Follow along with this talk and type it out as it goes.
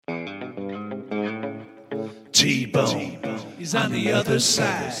T-Bone is on the other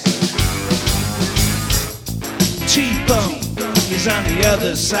side. T-Bone is on the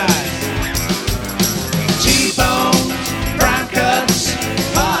other side. T-Bone Prime Cuts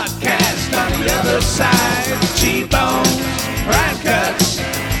podcast on the other side. T-Bone Prime Cuts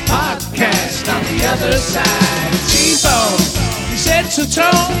podcast on the other side. T-Bone, he sets a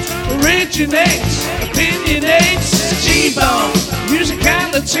tone, originates, opinionates. T-Bone,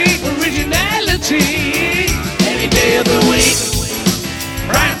 musicality, originality. Any day of the week,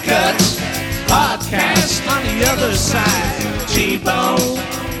 Prime Cuts podcast on the other side. T-Bone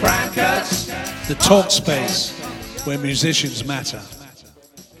Prime Cuts, the talk space where musicians matter.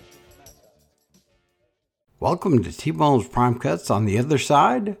 Welcome to T-Bone's Prime Cuts on the Other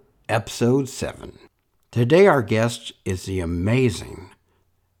Side, Episode 7. Today our guest is the amazing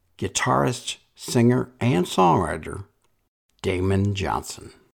guitarist, singer, and songwriter, Damon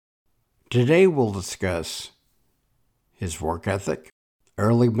Johnson. Today we'll discuss his work ethic,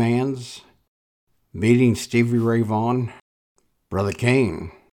 early bands, meeting Stevie Ray Vaughan, Brother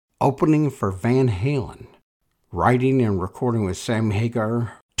Cane, opening for Van Halen, writing and recording with Sam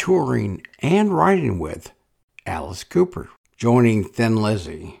Hagar, touring and writing with Alice Cooper, joining Thin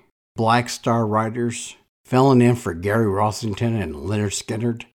Lizzy, Black Star Riders, filling in for Gary Rossington and Lynyrd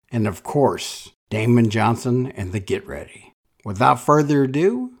Skynyrd, and of course, Damon Johnson and the Get Ready. Without further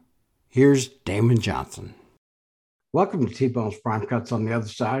ado, here's Damon Johnson. Welcome to T-Bone's Prime Cuts on the Other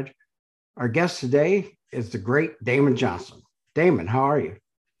Side. Our guest today is the great Damon Johnson. Damon, how are you?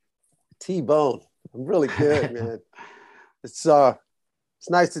 T-Bone, I'm really good, man. It's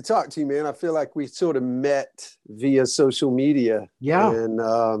nice to talk to you, man. I feel like we sort of met via social media. Yeah.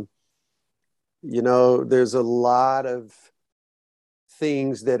 And, there's a lot of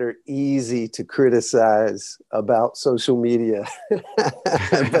things that are easy to criticize about social media.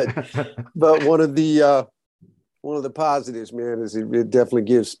 but one of the positives, man, is it definitely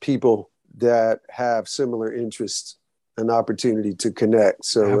gives people that have similar interests an opportunity to connect.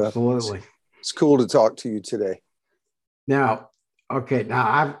 So absolutely. It's cool to talk to you today. Now,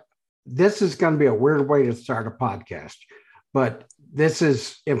 this is going to be a weird way to start a podcast, but this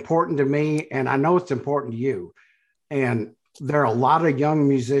is important to me, and I know it's important to you. And there are a lot of young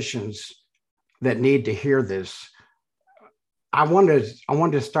musicians that need to hear this. I wanted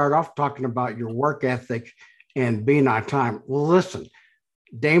to start off talking about your work ethic and being on time. Well, listen,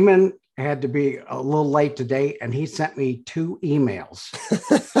 Damon had to be a little late today, and he sent me 2 emails.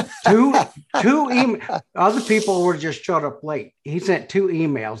 two emails. Other people were just showed up late. He sent 2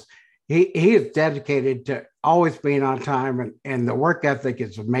 emails. He is dedicated to always being on time, and the work ethic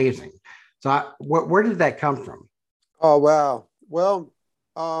is amazing. So where did that come from? Oh, wow. Well,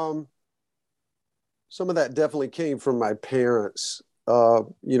 some of that definitely came from my parents.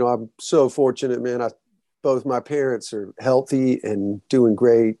 I'm so fortunate, man. Both my parents are healthy and doing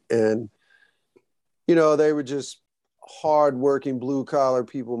great. And, they were just hardworking blue collar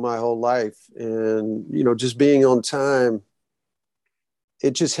people my whole life. And, just being on time,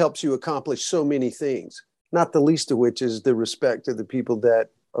 it just helps you accomplish so many things, not the least of which is the respect of the people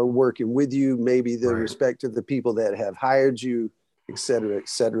that are working with you, maybe the respect of the people that have hired you, et cetera, et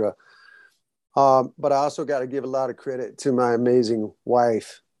cetera. But I also got to give a lot of credit to my amazing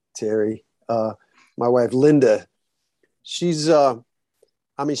wife, Terry. My wife, Linda, she's,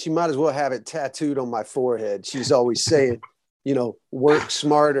 she might as well have it tattooed on my forehead. She's always saying, work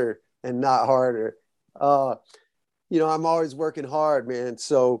smarter and not harder. I'm always working hard, man.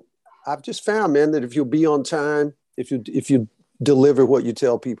 So I've just found, man, that if you'll be on time, if you deliver what you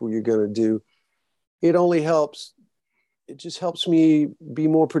tell people you're going to do, it just helps me be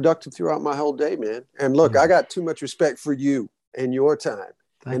more productive throughout my whole day, man. And look, I got too much respect for you and your time.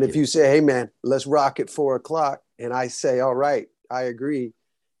 Thank if you say, hey, man, let's rock at 4:00, and I say, all right, I agree,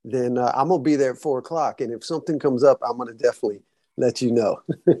 then I'm going to be there at 4:00. And if something comes up, I'm going to definitely let you know.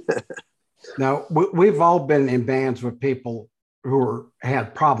 Now, we've all been in bands with people who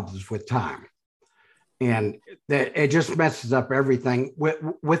had problems with time. And it just messes up everything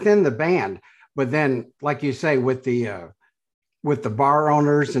within the band. But then, like you say, with the bar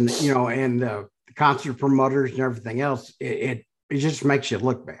owners and, and the concert promoters and everything else, it just makes you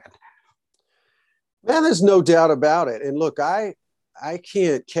look bad. Man, there's no doubt about it. And look, I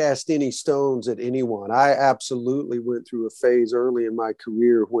can't cast any stones at anyone. I absolutely went through a phase early in my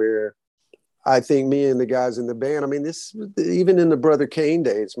career where I think me and the guys in the band, this even in the Brother Cane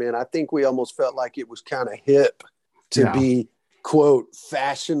days, man, I think we almost felt like it was kind of hip to be, quote,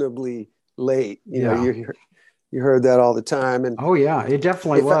 fashionably late. You heard that all the time. And oh, yeah, it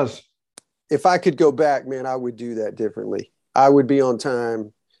definitely was. If I could go back, man, I would do that differently. I would be on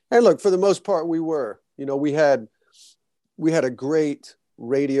time. And look, for the most part, we were. You know, we had a great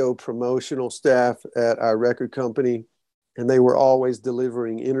radio promotional staff at our record company, and they were always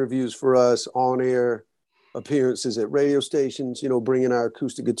delivering interviews for us, on air appearances at radio stations, you know, bringing our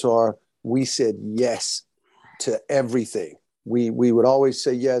acoustic guitar. We said yes to everything. We would always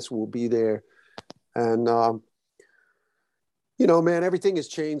say yes, we'll be there. And you know, man, everything has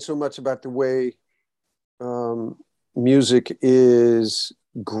changed so much about the way music is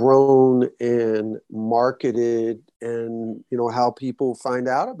grown and marketed, and you know how people find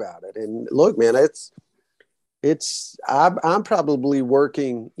out about it. And look, man, I'm probably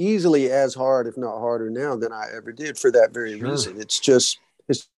working easily as hard, if not harder now than I ever did, for that very reason. It's just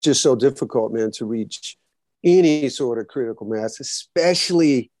so difficult, man, to reach any sort of critical mass,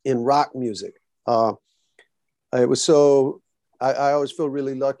 especially in rock music. It was so, I always feel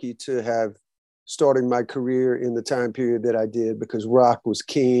really lucky to have started my career in the time period that I did, because rock was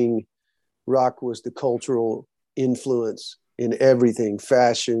king. Rock was the cultural influence in everything,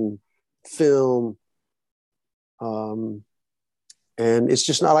 fashion, film. And it's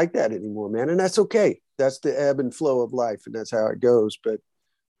just not like that anymore, man. And that's okay. That's the ebb and flow of life, and that's how it goes. But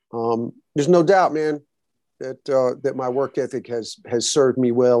there's no doubt, man, that my work ethic has served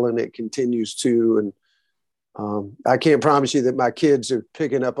me well, and it continues to. And I can't promise you that my kids are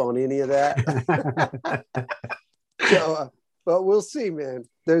picking up on any of that. So, but we'll see, man.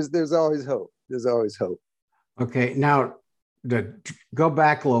 There's always hope. There's always hope. Okay, now to go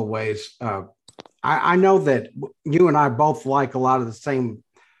back a little ways. I know that you and I both like a lot of the same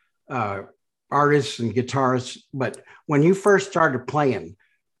artists and guitarists, but when you first started playing,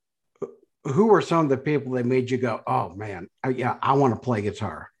 who were some of the people that made you go, oh man, I want to play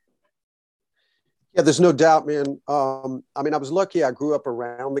guitar? Yeah, there's no doubt, man. I mean, I was lucky. I grew up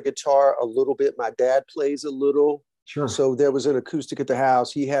around the guitar a little bit. My dad plays a little. Sure. So there was an acoustic at the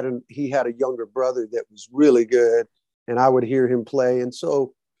house. He had a younger brother that was really good, and I would hear him play. And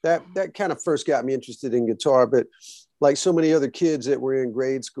so that kind of first got me interested in guitar. But like so many other kids that were in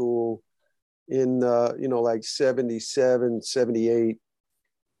grade school in, you know, like 77, 78,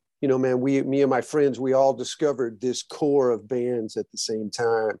 you know, man, me and my friends, we all discovered this core of bands at the same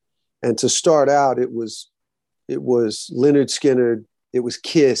time. And to start out, it was Lynyrd Skynyrd, it was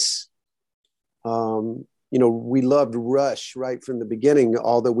Kiss. You know, we loved Rush right from the beginning,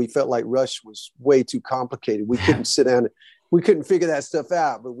 although we felt like Rush was way too complicated. We couldn't sit down, we couldn't figure that stuff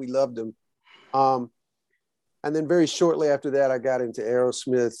out, but we loved them. And then very shortly after that, I got into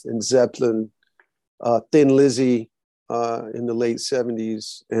Aerosmith and Zeppelin, Thin Lizzy in the late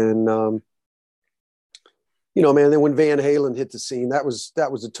 70s. And, you know, man, then when Van Halen hit the scene, that was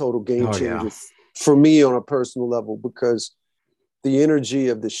a total game changer for me on a personal level, because the energy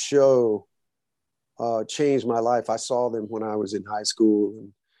of the show changed my life. I saw them when I was in high school,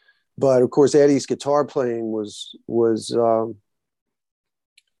 but of course Eddie's guitar playing was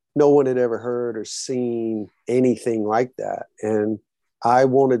no one had ever heard or seen anything like that, and I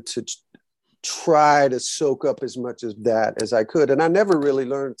wanted to try to soak up as much of that as I could. And I never really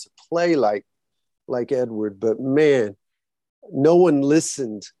learned to play like Edward, but man, no one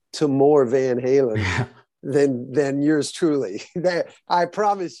listened to more Van Halen than yours truly. I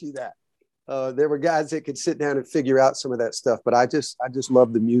promise you that. There were guys that could sit down and figure out some of that stuff, but I just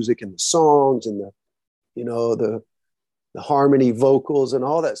love the music and the songs and the harmony vocals and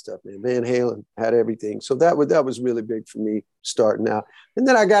all that stuff, man. Van Halen had everything. So that was really big for me starting out. And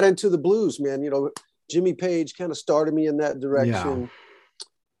then I got into the blues, man. You know, Jimmy Page kind of started me in that direction. Yeah.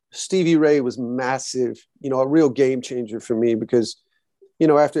 Stevie Ray was massive, you know, a real game changer for me, because, you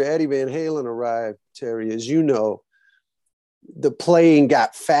know, after Eddie Van Halen arrived, Terry, as you know, the playing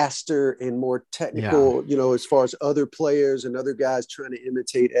got faster and more technical, you know, as far as other players and other guys trying to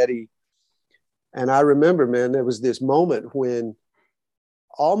imitate Eddie. And I remember, man, there was this moment when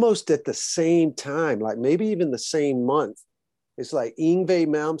almost at the same time, like maybe even the same month, it's like Yngwie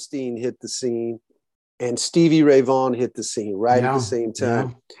Malmsteen hit the scene and Stevie Ray Vaughan hit the scene at the same time.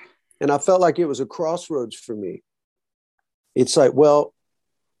 Yeah. And I felt like it was a crossroads for me. It's like, well,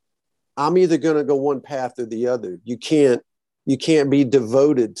 I'm either going to go one path or the other. You can't be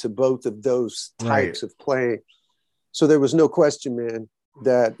devoted to both of those types of playing. So there was no question, man,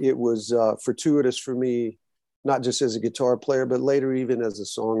 that it was fortuitous for me, not just as a guitar player, but later even as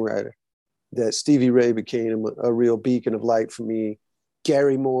a songwriter, that Stevie Ray became a real beacon of light for me.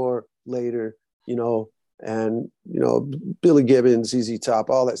 Gary Moore later, you know, and, you know, Billy Gibbons, ZZ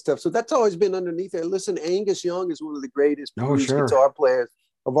Top, all that stuff. So that's always been underneath there. Listen, Angus Young is one of the greatest blues guitar players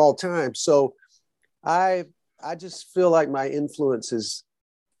of all time. So I just feel like my influences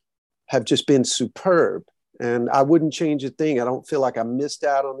have just been superb, and I wouldn't change a thing. I don't feel like I missed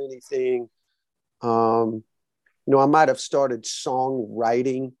out on anything. I might have started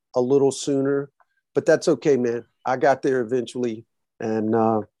songwriting a little sooner, but that's okay, man. I got there eventually. And,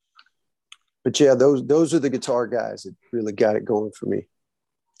 but yeah, those are the guitar guys that really got it going for me.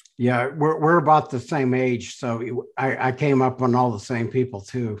 Yeah, we're about the same age, so I came up on all the same people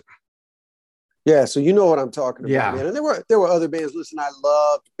too. Yeah, so you know what I'm talking about, Yeah. man. And there were other bands. Listen, I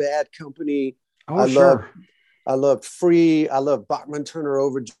loved Bad Company. Oh, sure. I loved Free. I loved Bachman Turner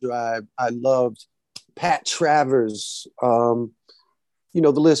Overdrive. I loved Pat Travers. The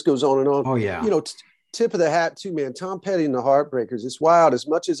list goes on and on. Oh, yeah. Tip of the hat too, man. Tom Petty and the Heartbreakers. It's wild. As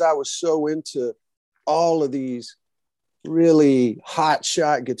much as I was so into all of these really hot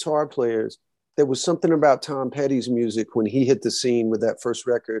shot guitar players, there was something about Tom Petty's music when he hit the scene with that first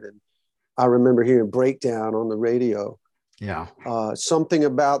record. And I remember hearing Breakdown on the radio. Yeah. Something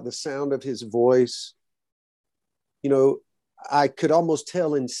about the sound of his voice. I could almost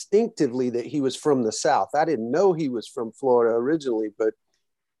tell instinctively that he was from the South. I didn't know he was from Florida originally, but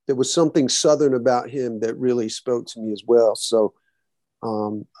there was something Southern about him that really spoke to me as well. So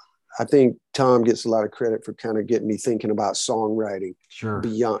I think Tom gets a lot of credit for kind of getting me thinking about songwriting. Sure.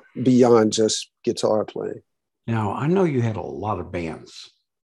 Beyond just guitar playing. Now, I know you had a lot of bands,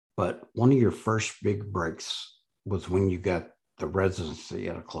 but one of your first big breaks was when you got the residency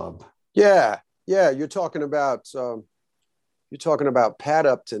at a club. Yeah. You're talking about Pat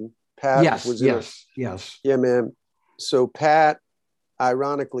Upton. Pat yes. Yeah, man. So Pat,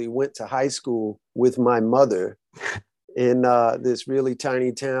 ironically, went to high school with my mother in this really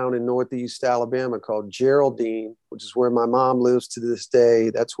tiny town in Northeast Alabama called Geraldine, which is where my mom lives to this day.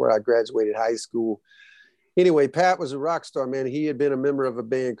 That's where I graduated high school. Anyway, Pat was a rock star, man. He had been a member of a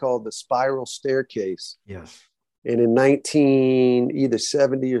band called the Spiral Staircase. Yes. And in either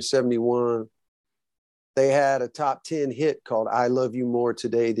 70 or 71, they had a top 10 hit called I Love You More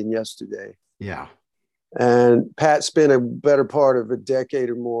Today Than Yesterday. Yeah. And Pat spent a better part of a decade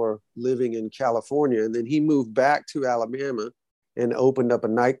or more living in California. And then he moved back to Alabama and opened up a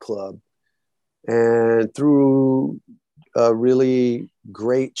nightclub. And through a really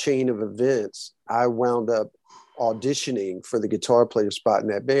great chain of events, I wound up auditioning for the guitar player spot in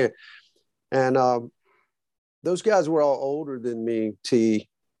that band. And those guys were all older than me, T.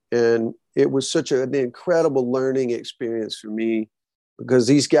 And it was such an incredible learning experience for me because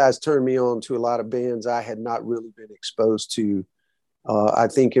these guys turned me on to a lot of bands I had not really been exposed to. I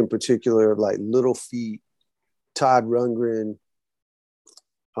think in particular, like Little Feat, Todd Rundgren,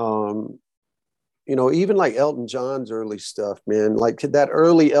 even like Elton John's early stuff, man. Like that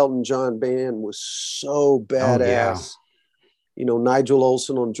early Elton John band was so badass. Oh, yeah. Nigel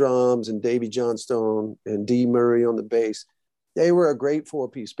Olsson on drums and Davy Johnstone and Dee Murray on the bass. They were a great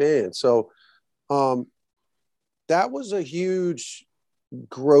 4-piece band. So that was a huge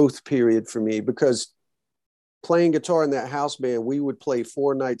growth period for me because playing guitar in that house band, we would play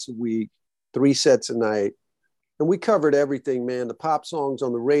 4 nights a week, 3 sets a night. And we covered everything, man. The pop songs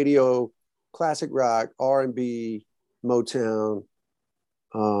on the radio, classic rock, R&B, Motown.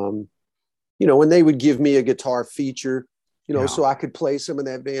 When they would give me a guitar feature, so I could play some of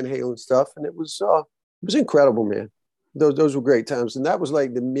that Van Halen stuff. And it was incredible, man. Those were great times. And that was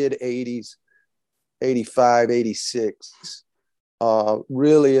like the mid 80s, 85, 86.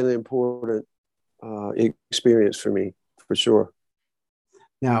 Really an important experience for me, for sure.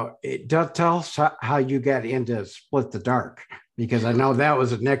 Now, tell us how you got into Split the Dark, because I know that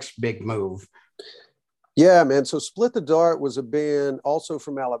was the next big move. Yeah, man. So Split the Dark was a band also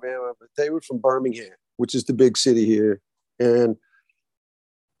from Alabama, but they were from Birmingham, which is the big city here. And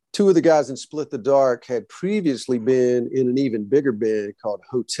 2 of the guys in Split the Dark had previously been in an even bigger band called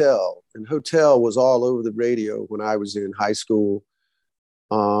Hotel. And Hotel was all over the radio when I was in high school.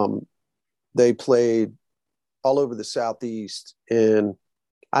 They played all over the Southeast. And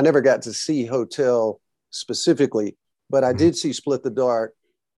I never got to see Hotel specifically, but I did see Split the Dark,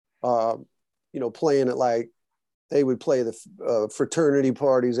 playing it like they would play the fraternity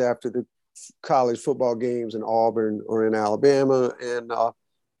parties after the college football games in Auburn or in Alabama. And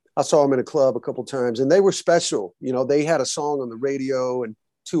I saw them in a club a couple times, and they were special. They had a song on the radio, and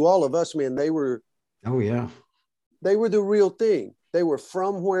to all of us, man, they were the real thing. They were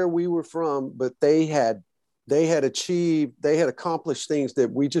from where we were from, but they had accomplished things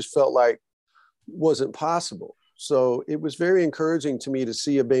that we just felt like wasn't possible. So it was very encouraging to me to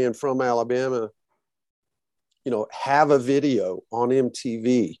see a band from Alabama, have a video on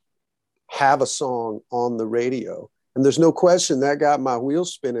MTV, have a song on the radio. And there's no question that got my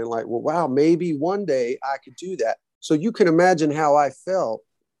wheels spinning like, well, wow, maybe one day I could do that. So you can imagine how I felt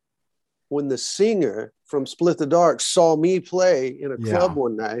when the singer from Split the Dark saw me play in a club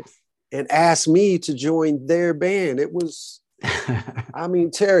one night and asked me to join their band. It was, I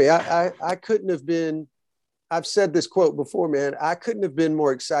mean, Terry, I couldn't have been, I've said this quote before, man, I couldn't have been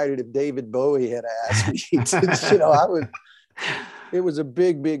more excited if David Bowie had asked me to, it was a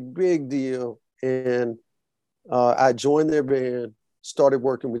big, big, big deal. And I joined their band, started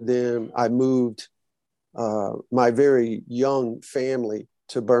working with them. I moved my very young family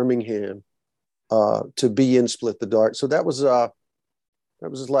to Birmingham to be in Split the Dark. So that was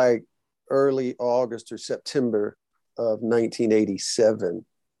like early August or September of 1987.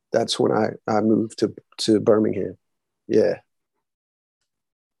 That's when I moved to Birmingham. Yeah.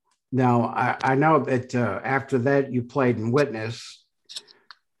 Now, I know that after that you played in Witness,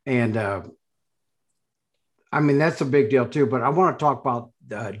 and I mean, that's a big deal too, but I want to talk about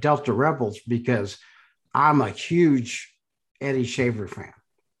Delta Rebels because I'm a huge Eddie Shaver fan.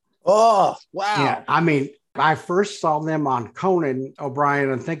 Oh, wow. Yeah, I mean, I first saw them on Conan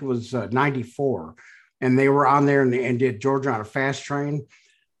O'Brien, I think it was 94, and they were on there and did Georgia on a Fast Train.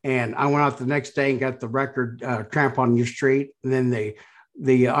 And I went out the next day and got the record, Tramp on Your Street. And then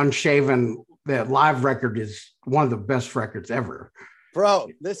the Unshaven, that live record is one of the best records ever. Bro,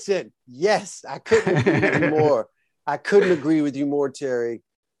 listen, yes, I couldn't agree with you more. I couldn't agree with you more, Terry.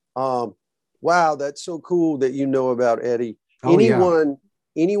 Wow, that's so cool that you know about Eddie. Oh,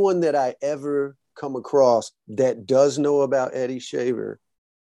 anyone that I ever come across that does know about Eddie Shaver,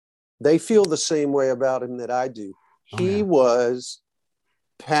 they feel the same way about him that I do. He was,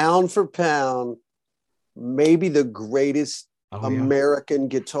 pound for pound, maybe the greatest American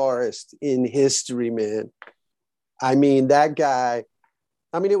guitarist in history, man. I mean, that guy,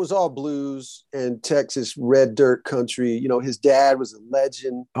 I mean, it was all blues and Texas red dirt country. You know, his dad was a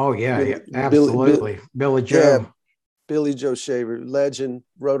legend. Oh, yeah, absolutely. Billy Joe. Yeah, Billy Joe Shaver, legend,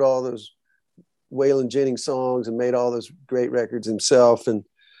 wrote all those Waylon Jennings songs and made all those great records himself. And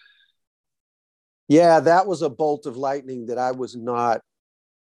yeah, that was a bolt of lightning that I was not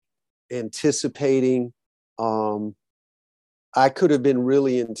anticipating. I could have been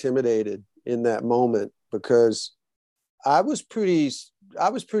really intimidated in that moment because I was pretty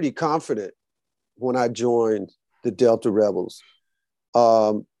confident when I joined the Delta Rebels.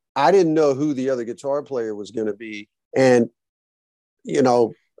 I didn't know who the other guitar player was going to be. And, you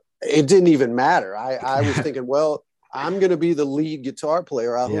know, it didn't even matter. I was thinking, well, I'm going to be the lead guitar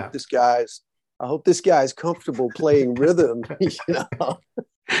player. I hope this guy's comfortable playing rhythm, you know?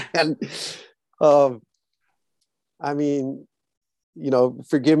 And, I mean, you know,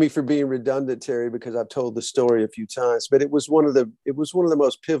 forgive me for being redundant, Terry, because I've told the story a few times, but it was one of the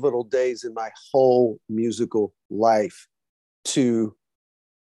most pivotal days in my whole musical life to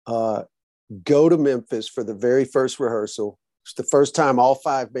go to Memphis for the very first rehearsal. It's the first time all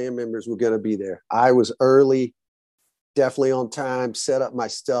 5 band members were going to be there. I was early, definitely on time, set up my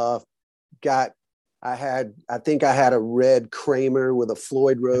stuff, I think I had a red Kramer with a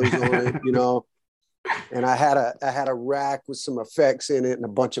Floyd Rose on it, you know, and I had a rack with some effects in it and a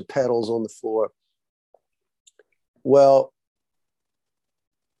bunch of pedals on the floor. Well,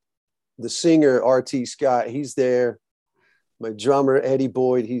 the singer, R.T. Scott, he's there. My drummer, Eddie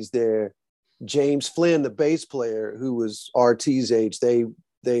Boyd, he's there. James Flynn, the bass player, who was RT's age,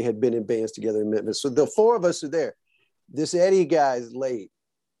 they had been in bands together in Memphis. So the 4 of us are there. This Eddie guy is late.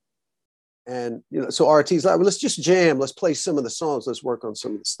 And, you know, so RT's like, well, let's just jam. Let's play some of the songs. Let's work on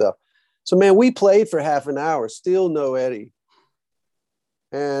some of the stuff. So, man, we played for half an hour, still no Eddie.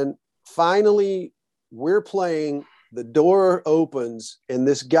 And finally, we're playing, the door opens, and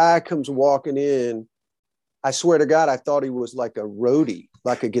this guy comes walking in. I swear to God, I thought he was like a roadie,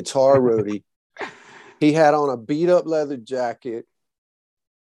 like a guitar roadie. He had on a beat-up leather jacket,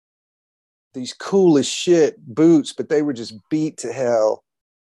 these cool as shit boots, but they were just beat to hell.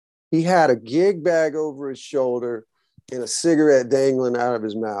 He had a gig bag over his shoulder and a cigarette dangling out of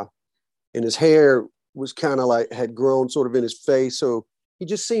his mouth. And his hair was kind of like, had grown sort of in his face. So he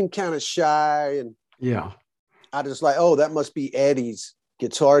just seemed kind of shy. And yeah, I just like, oh, that must be Eddie's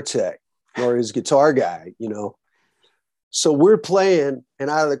guitar tech or his guitar guy, you know? So we're playing, and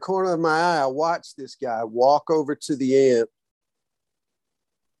out of the corner of my eye, I watched this guy walk over to the amp.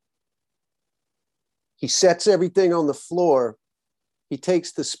 He sets everything on the floor. He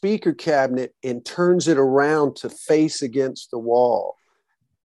takes the speaker cabinet and turns it around to face against the wall.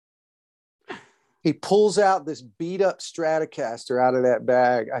 He pulls out this beat up Stratocaster out of that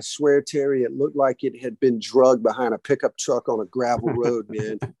bag. I swear, Terry, it looked like it had been drugged behind a pickup truck on a gravel road,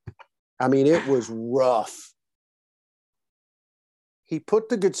 man. I mean, it was rough. He put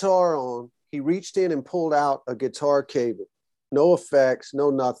the guitar on. He reached in and pulled out a guitar cable. No effects,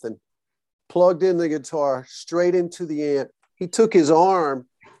 no nothing. Plugged in the guitar straight into the amp. He took his arm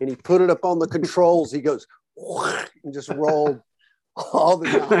and he put it up on the controls. He goes, and just rolled all the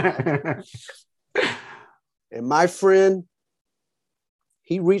knobs. And my friend,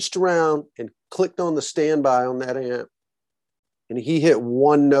 he reached around and clicked on the standby on that amp, and he hit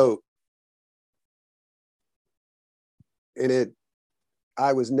one note. And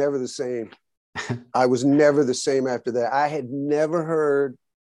I was never the same. I was never the same after that. I had never heard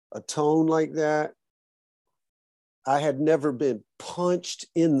a tone like that. I had never been punched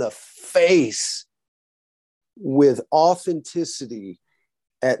in the face with authenticity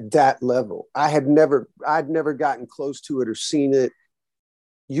at that level. I'd never gotten close to it or seen it.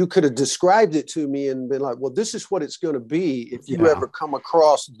 You could have described it to me and been like, well, this is what it's going to be if you ever come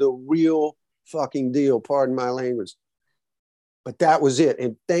across the real fucking deal, pardon my language. But that was it.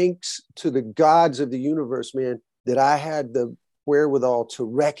 And thanks to the gods of the universe, man, that I had the wherewithal to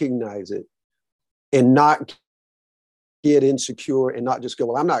recognize it and not get insecure and not just go,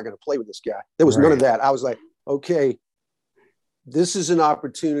 well, I'm not going to play with this guy. There was none of that. I was like, okay, this is an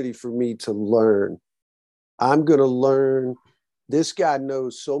opportunity for me to learn. I'm going to learn. This guy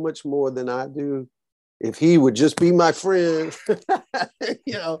knows so much more than I do. If he would just be my friend,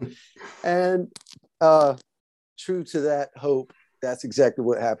 and true to that hope, that's exactly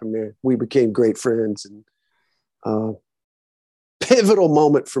what happened there. We became great friends, and pivotal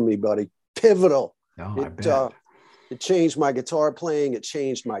moment for me, buddy. Pivotal. Oh, I bet. It changed my guitar playing. It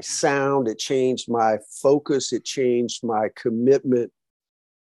changed my sound. It changed my focus. It changed my commitment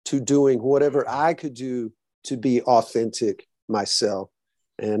to doing whatever I could do to be authentic myself.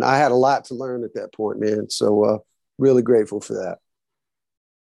 And I had a lot to learn at that point, man. So really grateful for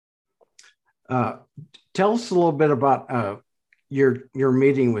that. Tell us a little bit about your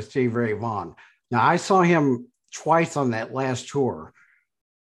meeting with Stevie Ray Vaughan. Now, I saw him twice on that last tour.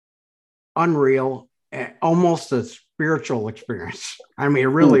 Unreal. Almost a spiritual experience. I mean, it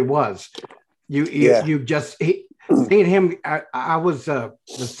really was. You just seeing him. I was the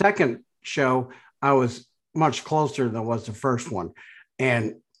second show. I was much closer than was the first one,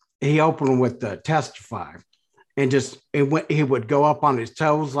 and he opened with the Testify, and he would go up on his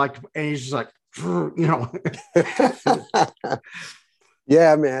toes and he's just like,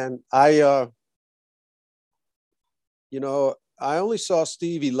 Yeah, man. I only saw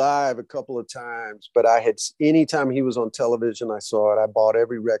Stevie live a couple of times, but anytime he was on television, I saw it. I bought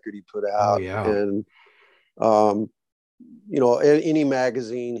every record he put out. Oh, yeah. And, any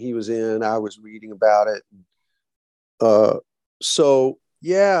magazine he was in, I was reading about it.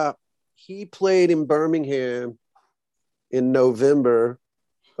 He played in Birmingham in November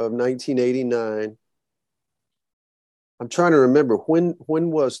of 1989. I'm trying to remember when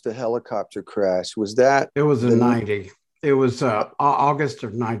was the helicopter crash? Was that? It was in 90. It was August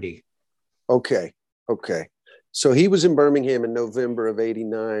of 90. Okay. So he was in Birmingham in November of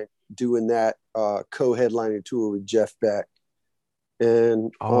 89 doing that co-headlining tour with Jeff Beck.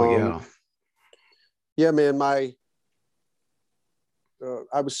 And yeah, man, I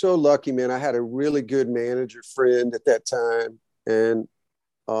was so lucky, man. I had a really good manager friend at that time. And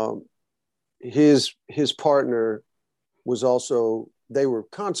his partner was also, they were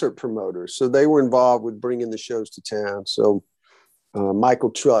concert promoters. So they were involved with bringing the shows to town. So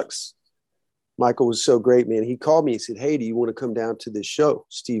Michael Trucks, Michael was so great, man. He called me. He said, hey, do you want to come down to this show?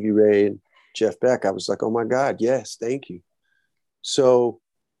 Stevie Ray and Jeff Beck. I was like, oh my God, yes, thank you. So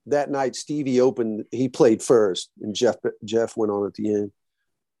that night, Stevie opened, he played first and Jeff went on at the end.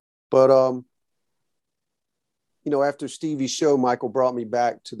 But, after Stevie's show, Michael brought me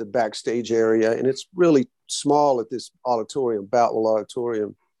back to the backstage area, and it's really small at this auditorium, Boutwell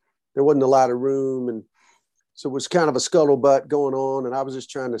Auditorium. There wasn't a lot of room, and so it was kind of a scuttlebutt going on, and I was just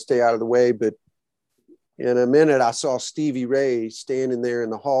trying to stay out of the way. But in a minute, I saw Stevie Ray standing there in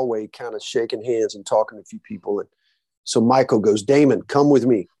the hallway, kind of shaking hands and talking to a few people. And so Michael goes, Damon, come with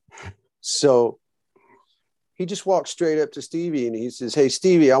me. So he just walked straight up to Stevie, and he says, hey,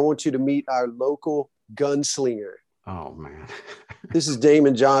 Stevie, I want you to meet our local gunslinger. Oh, man. This is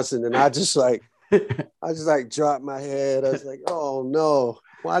Damon Johnson. And I just dropped my head. I was like, oh no,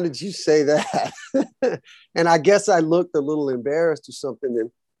 why did you say that? And I guess I looked a little embarrassed or something. And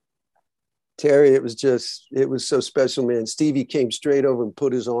Terry, it was so special, man. Stevie came straight over and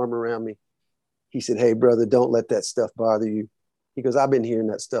put his arm around me. He said, hey brother, don't let that stuff bother you. He goes, I've been hearing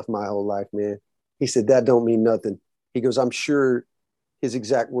that stuff my whole life, man. He said, that don't mean nothing. He goes, I'm sure, his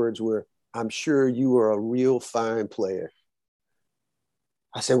exact words were, I'm sure you are a real fine player.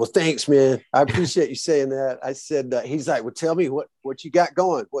 I said, well, thanks, man. I appreciate you saying that. I said, he's like, well, tell me what you got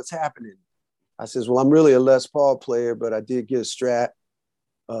going. What's happening? I says, well, I'm really a Les Paul player, but I did get a Strat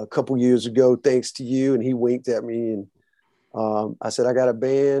a couple years ago, thanks to you. And he winked at me. And I said, I got a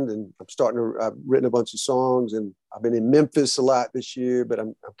band and I've written a bunch of songs, and I've been in Memphis a lot this year, but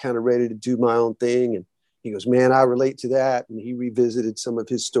I'm kind of ready to do my own thing. And he goes, man, I relate to that. And he revisited some of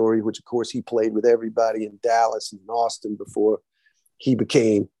his story, which of course he played with everybody in Dallas and Austin before he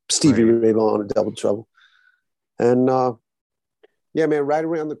became Stevie Ray Vaughan of Double Trouble. And yeah, man, right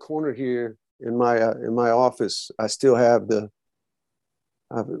around the corner here in my office, I still have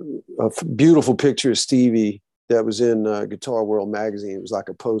a beautiful picture of Stevie that was in Guitar World magazine. It was like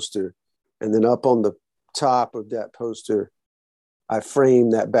a poster. And then up on the top of that poster, I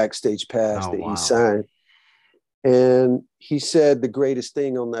framed that backstage pass he signed. And he said the greatest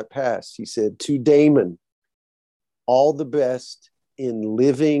thing on that pass. He said, to Damon, all the best in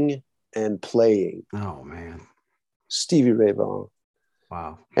living and playing. Oh, man. Stevie Ray Vaughan.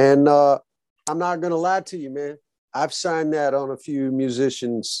 Wow. And I'm not going to lie to you, man. I've signed that on a few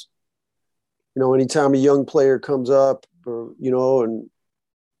musicians. You know, anytime a young player comes up, or, you know, and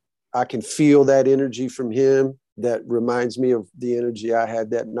I can feel that energy from him that reminds me of the energy I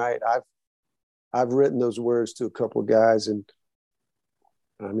had that night. I've written those words to a couple of guys, and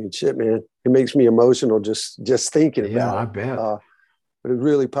I mean, shit, man, it makes me emotional just thinking about it. Yeah, I bet. But it's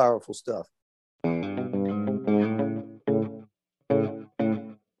really powerful stuff.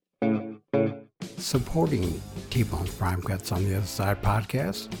 Supporting T-Bone's Prime Cuts on the Other Side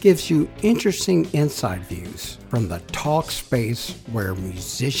podcast gives you interesting inside views from the talk space where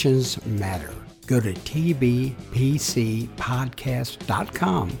musicians matter. Go to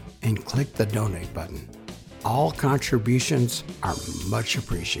tbpcpodcast.com and click the donate button. All contributions are much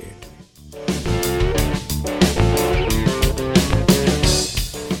appreciated.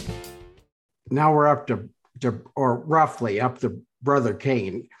 Now we're up to or roughly up to Brother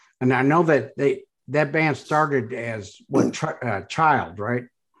Cane. And I know that that band started as Child, right?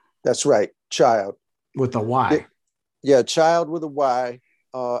 That's right, Child. With a Y. Yeah, Child with a Y.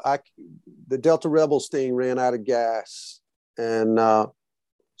 The Delta Rebels thing ran out of gas. And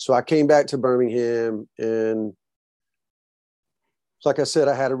so I came back to Birmingham. And like I said,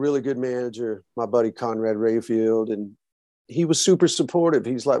 I had a really good manager, my buddy Conrad Rayfield. And he was super supportive.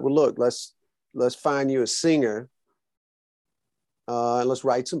 He's like, well, look, let's find you a singer. And let's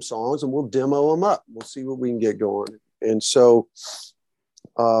write some songs and we'll demo them up. We'll see what we can get going. And so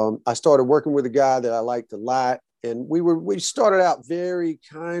I started working with a guy that I liked a lot. And we started out very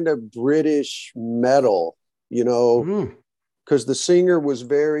kind of British metal, you know, because the singer was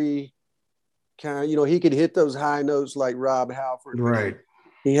very kind of, you know, he could hit those high notes like Rob Halford. Right.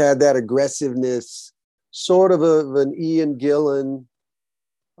 He had that aggressiveness, sort of an Ian Gillan,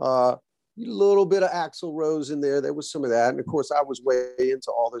 a little bit of Axl Rose in there. There was some of that. And of course I was way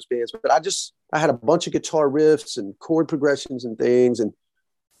into all those bands, but I had a bunch of guitar riffs and chord progressions and things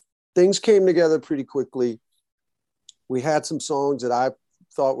came together pretty quickly. We had some songs that I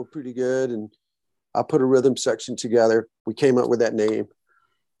thought were pretty good, and I put a rhythm section together. We came up with that name.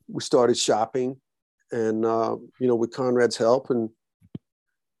 We started shopping, and you know, with Conrad's help, and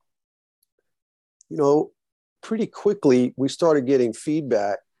you know, pretty quickly we started getting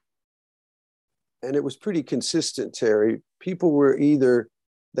feedback, and it was pretty consistent, Terry. People were either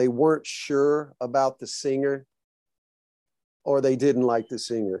they weren't sure about the singer, or they didn't like the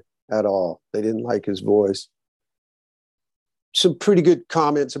singer at all. They didn't like his voice. Some pretty good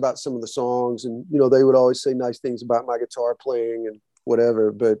comments about some of the songs, and you know, they would always say nice things about my guitar playing and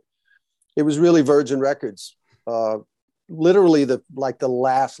whatever, but it was really Virgin Records, literally the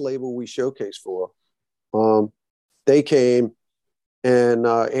last label we showcased for. They came, and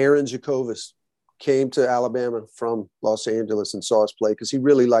Aaron Jacobus came to Alabama from Los Angeles and saw us play because he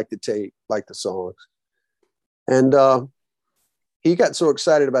really liked the tape, liked the songs, and he got so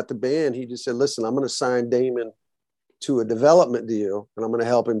excited about the band, he just said, listen, I'm going to sign Damon to a development deal, and I'm going to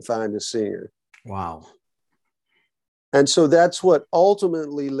help him find a singer. Wow. And so that's what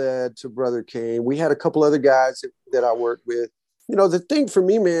ultimately led to Brother Cane. We had a couple other guys that I worked with. You know, the thing for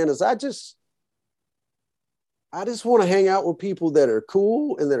me, man, is I just want to hang out with people that are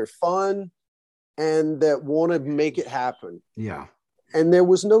cool and that are fun and that want to make it happen. Yeah. And there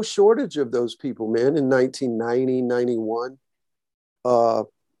was no shortage of those people, man, in 1990, 91. You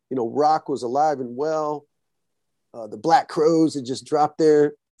know, rock was alive and well. The Black Crowes had just dropped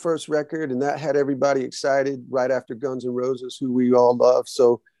their first record, and that had everybody excited right after Guns N' Roses, who we all love.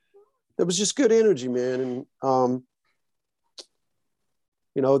 So there was just good energy, man. And,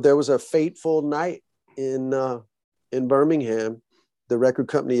 you know, there was a fateful night in Birmingham. The record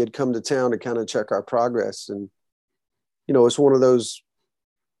company had come to town to kind of check our progress. And, you know, it's one of those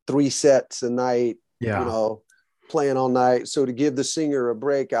 3 sets a night, you know, playing all night. So to give the singer a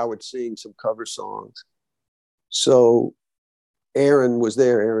break, I would sing some cover songs. So Aaron was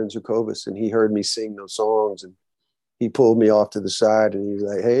there, Aaron Jacobus, and he heard me sing those songs, and he pulled me off to the side and he's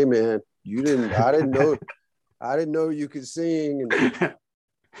like, "Hey man, I didn't know you could sing."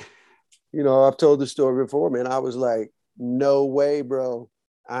 And I've told the story before, man. I was like, "No way, bro.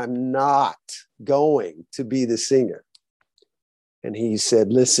 I'm not going to be the singer." And he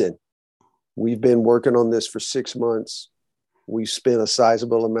said, "Listen, we've been working on this for 6 months. We've spent a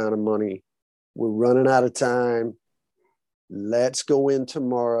sizable amount of money. We're running out of time. Let's go in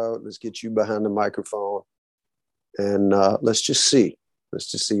tomorrow. Let's get you behind the microphone. And let's just see.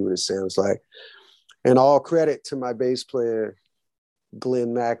 Let's just see what it sounds like." And all credit to my bass player,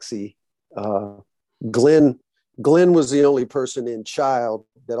 Glenn Maxey. Glenn was the only person in Child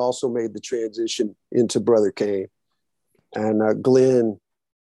that also made the transition into Brother Kane. And Glenn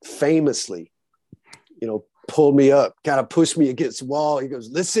famously, pulled me up, kind of pushed me against the wall. He goes,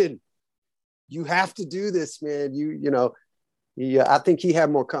 "Listen, you have to do this, man. I think he had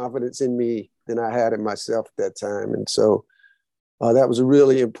more confidence in me than I had in myself at that time. And so that was a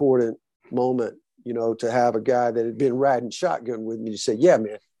really important moment, to have a guy that had been riding shotgun with me to say, "Yeah,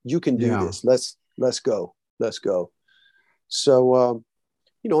 man, you can do this. Let's go. Let's go." So,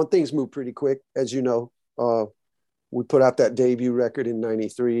 and things move pretty quick. As you know, we put out that debut record in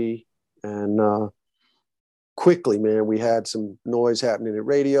 93, and quickly, man, we had some noise happening at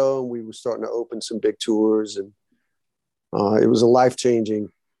radio, and we were starting to open some big tours, and it was a life-changing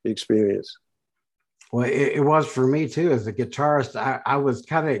experience. Well, it was for me too. As a guitarist, I was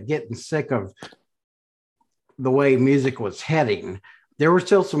kind of getting sick of the way music was heading. There were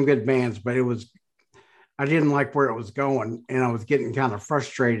still some good bands, but I didn't like where it was going, and I was getting kind of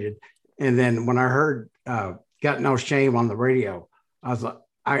frustrated. And then when I heard "Got No Shame" on the radio, I was like,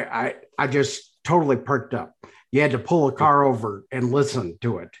 I just totally perked up. You had to pull a car over and listen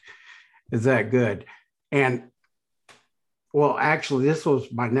to it. Is that good? And well, actually, this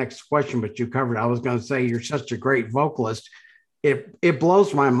was my next question, but you covered. I was going to say you're such a great vocalist. It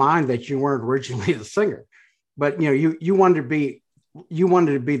blows my mind that you weren't originally the singer, but you wanted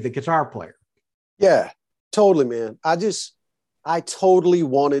to be the guitar player. Yeah, totally, man. I totally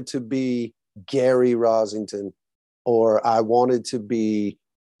wanted to be Gary Rosington, or I wanted to be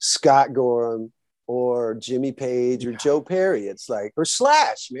Scott Gorham, or Jimmy Page, or Joe Perry. It's like, or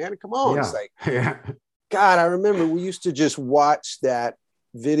Slash, man. Come on. Yeah. It's like, God, I remember we used to just watch that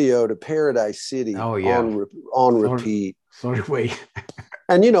video to Paradise City on repeat. So did we.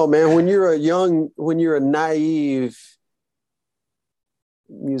 And, man, when you're a naive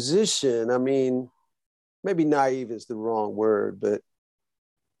musician, I mean, maybe naive is the wrong word, but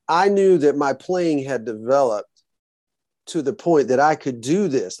I knew that my playing had developed to the point that I could do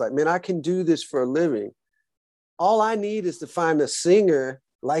this. Like, man, I can do this for a living. All I need is to find a singer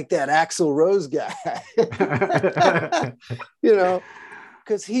like that Axl Rose guy,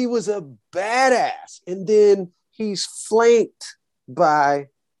 because he was a badass. And then he's flanked by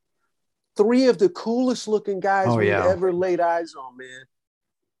 3 of the coolest looking guys we've ever laid eyes on, man.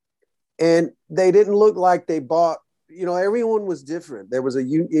 And they didn't look like they bought, everyone was different. There was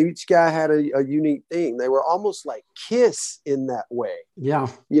each guy had a unique thing. They were almost like Kiss in that way. Yeah.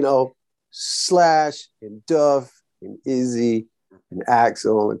 Slash and Duff and Izzy and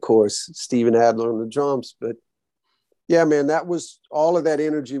Axl, and of course, Steven Adler on the drums. But yeah, man, all of that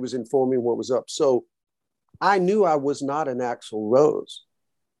energy was informing what was up. So I knew I was not an Axl Rose.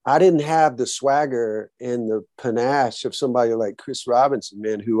 I didn't have the swagger and the panache of somebody like Chris Robinson,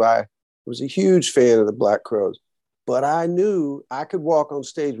 man, who I was a huge fan of the Black Crowes. But I knew I could walk on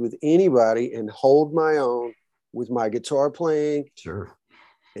stage with anybody and hold my own with my guitar playing. Sure.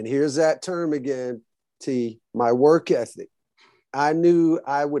 And here's that term again, T, my work ethic. I knew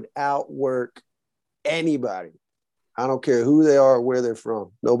I would outwork anybody. I don't care who they are or where they're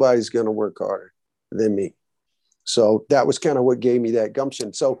from. Nobody's going to work harder than me. So that was kind of what gave me that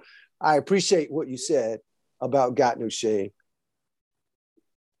gumption. So I appreciate what you said about Got No Shame.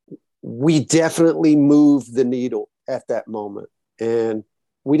 We definitely moved the needle at that moment. And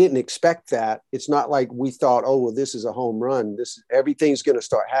we didn't expect that. It's not like we thought, oh, well, this is a home run. Everything's going to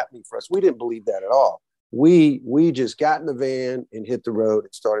start happening for us. We didn't believe that at all. We just got in the van and hit the road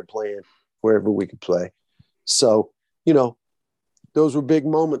and started playing wherever we could play. So, those were big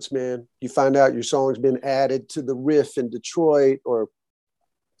moments, man. You find out your song's been added to the Riff in Detroit or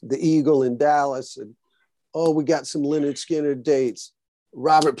the Eagle in Dallas. And, we got some Lynyrd Skynyrd dates.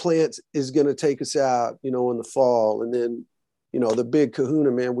 Robert Plant is going to take us out, in the fall. And then, the big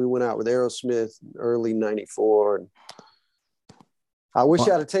kahuna, man, we went out with Aerosmith early 94. And I wish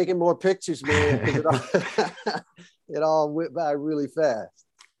I'd have taken more pictures, man, because it all went by really fast.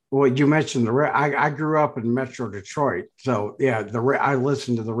 Well, you mentioned the riff. I grew up in Metro Detroit, so yeah, I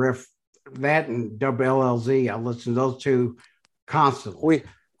listened to the riff, that and WLLZ. I listened to those two constantly.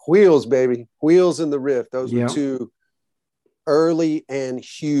 Wheels, baby, Wheels and the riff. Those were Yeah, two early and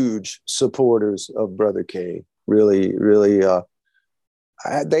huge supporters of Brother Kane. Really, really,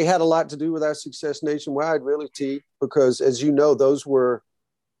 they had a lot to do with our success nationwide, really, T. Because as you know, those were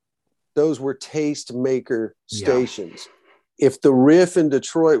taste maker yeah, stations. If the riff in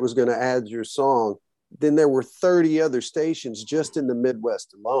Detroit was going to add your song, then there were 30 other stations just in the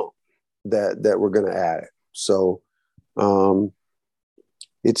Midwest alone that were going to add it. So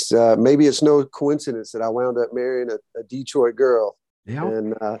it's maybe it's no coincidence that I wound up marrying a Detroit girl, yeah.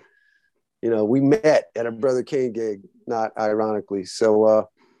 and we met at a Brother Kane gig, not ironically. So,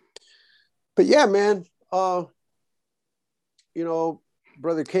 but yeah, man, Brother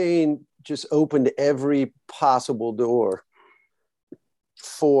Kane just opened every possible door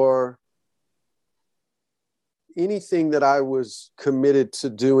for anything that I was committed to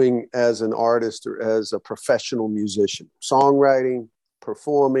doing as an artist or as a professional musician: songwriting,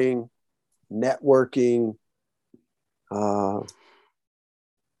 performing, networking.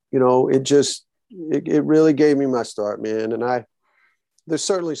 It really gave me my start, man. And there's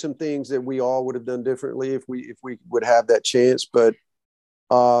certainly some things that we all would have done differently if we would have that chance. But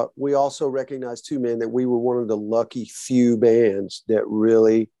we also recognize too, man, that we were one of the lucky few bands that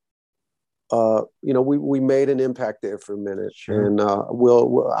really, we made an impact there for a minute. Sure. And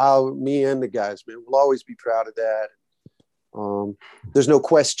me and the guys, man, we'll always be proud of that. There's no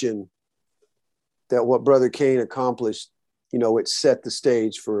question that what Brother Kane accomplished, it set the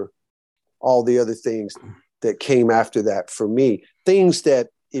stage for all the other things that came after that for me. Things that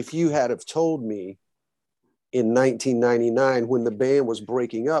if you had have told me in 1999 when the band was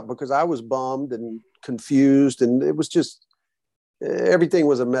breaking up, because I was bummed and confused and it was just, everything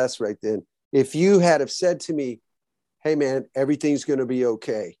was a mess right then. If you had have said to me, hey man, everything's going to be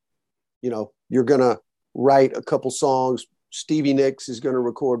okay. You're going to write a couple songs. Stevie Nicks is going to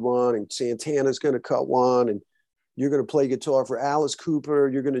record one and Santana's going to cut one. And you're going to play guitar for Alice Cooper.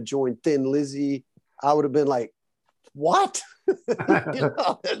 You're going to join Thin Lizzy. I would have been like, what?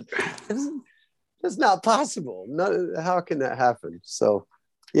 It's not possible. No, how can that happen? So,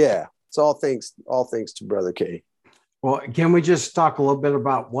 yeah, it's all thanks to Brother K. Well, can we just talk a little bit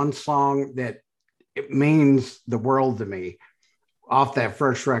about one song that it means the world to me off that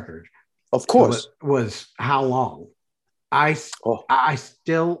first record? Of course. Was How Long. I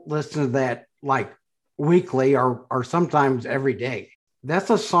still listen to that like weekly or sometimes every day. That's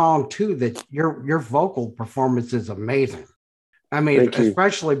a song too that your vocal performance is amazing. I mean,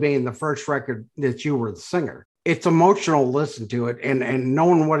 especially being the first record that you were the singer. It's emotional to listen to it, and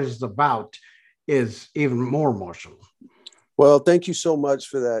knowing what it's about is even more emotional. Well, thank you so much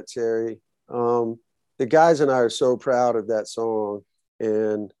for that, Terry. The guys and I are so proud of that song.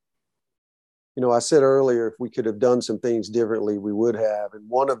 And, I said earlier, if we could have done some things differently, we would have. And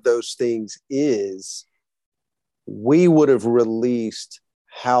one of those things is we would have released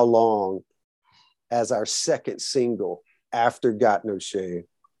How Long as our second single after Got No Shame.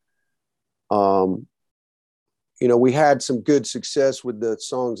 We had some good success with the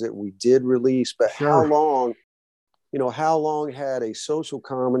songs that we did release, but sure. How Long had a social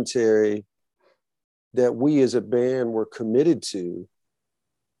commentary that we as a band were committed to.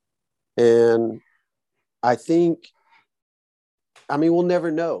 And I think, we'll never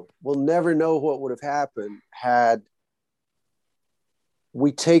know. We'll never know what would have happened had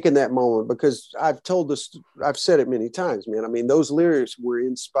we taken that moment, because I've said it many times, man. Those lyrics were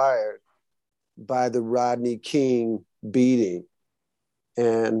inspired by the Rodney King beating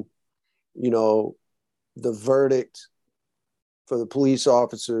and, the verdict for the police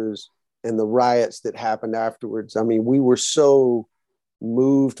officers and the riots that happened afterwards. We were so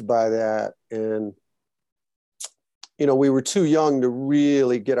moved by that. And, we were too young to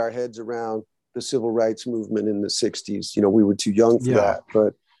really get our heads around the civil rights movement in the 60s. We were too young for that,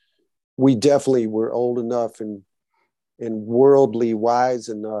 but we definitely were old enough and worldly wise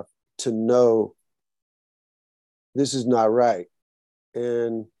enough to know this is not right.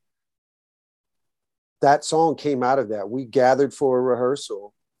 And that song came out of that. We gathered for a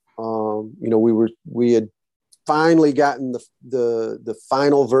rehearsal. We had finally gotten the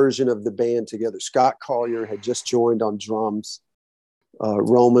final version of the band together. Scott Collier had just joined on drums.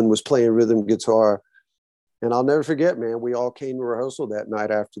 Roman was playing rhythm guitar. And I'll never forget, man, we all came to rehearsal that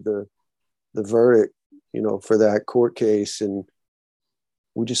night after the verdict, for that court case. And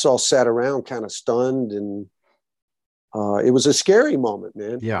we just all sat around kind of stunned. And it was a scary moment,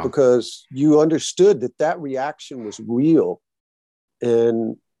 man, because you understood that reaction was real.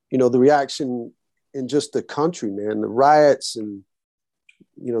 And, the reaction in just the country, man, the riots and,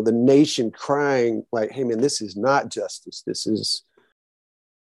 the nation crying like, hey, man, this is not justice. This is,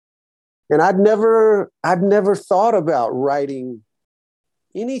 and I'd never thought about writing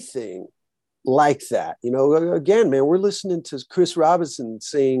anything like that. Again, man, we're listening to Chris Robinson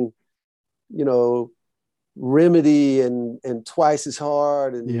sing, Remedy and Twice as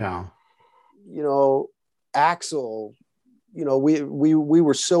Hard and, Axl, we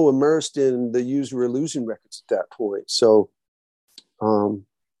were so immersed in the Use Your Illusion records at that point. So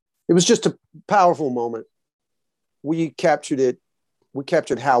it was just a powerful moment. We captured it. We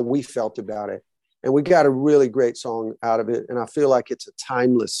captured how we felt about it. And we got a really great song out of it. And I feel like it's a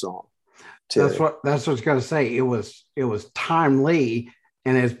timeless song. That's what I was going to say. It was timely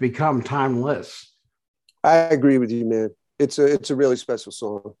and it's become timeless. I agree with you, man. It's a really special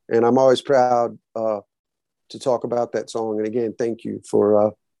song. And I'm always proud to talk about that song. And again, thank you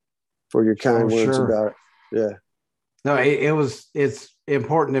for your kind words about it. Yeah. No, it's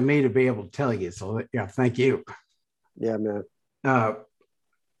important to me to be able to tell you. So yeah, thank you. Yeah, man. Now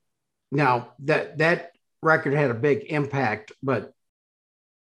that record had a big impact, but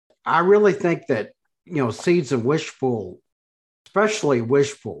I really think that, Seeds and Wishful, especially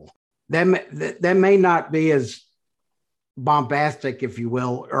Wishful, that may not be as bombastic, if you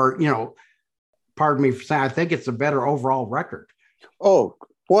will, or, pardon me for saying, I think it's a better overall record. Oh,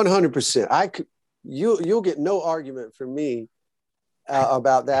 100%. You'll get no argument from me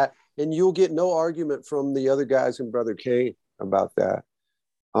about that. And you'll get no argument from the other guys in Brother Kane about that.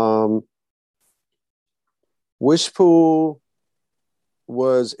 Wishful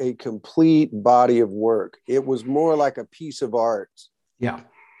was a complete body of work. It was more like a piece of art. Yeah.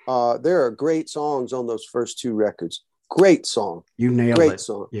 There are great songs on those first two records. Great song. You nailed great it.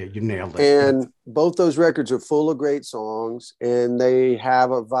 Song. Yeah, you nailed it. And both those records are full of great songs, and they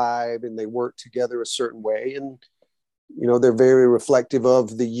have a vibe, and they work together a certain way. And, they're very reflective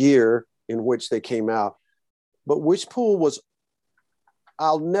of the year in which they came out. But Wishful was,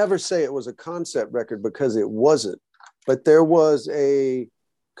 I'll never say it was a concept record because it wasn't, but there was a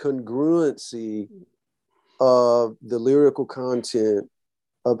congruency of the lyrical content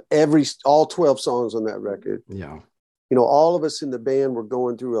of all 12 songs on that record. Yeah. All of us in the band were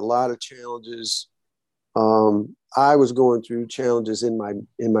going through a lot of challenges. I was going through challenges in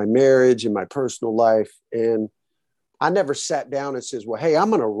my marriage, in my personal life. And I never sat down and says, well, hey, I'm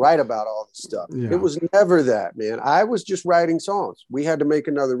going to write about all this stuff. Yeah. It was never that, man. I was just writing songs. We had to make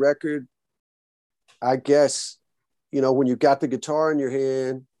another record. I guess, when you got the guitar in your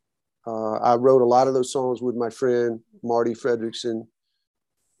hand, I wrote a lot of those songs with my friend, Marty Fredrickson.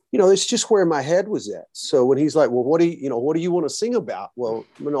 It's just where my head was at. So when he's like, well, what do you want to sing about? Well,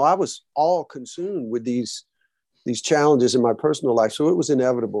 I was all consumed with these challenges in my personal life. So it was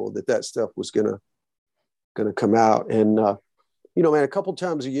inevitable that stuff was going to come out. And, man, a couple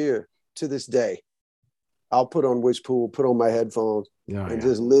times a year to this day, I'll put on Wishful, put on my headphones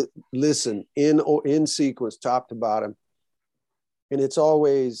just listen in sequence, top to bottom. And it's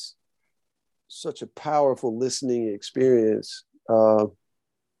always such a powerful listening experience.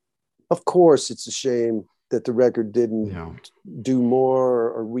 Of course, it's a shame that the record didn't do more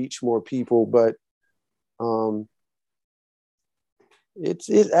or reach more people, but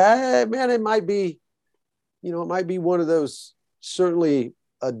it might be, it might be one of those, certainly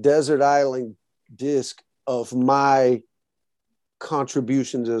a desert island disc of my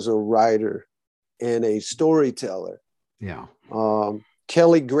contributions as a writer and a storyteller. Yeah.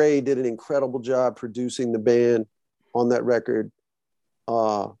 Kelly Gray did an incredible job producing the band on that record.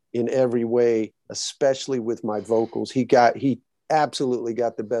 In every way, especially with my vocals. He absolutely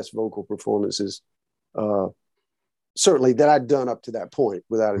got the best vocal performances, certainly that I'd done up to that point,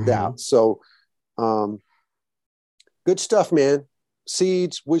 without a doubt. So good stuff, man.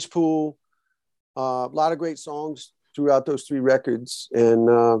 Seeds, Wishful, a lot of great songs throughout those three records.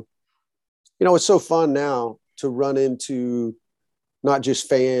 And, it's so fun now to run into not just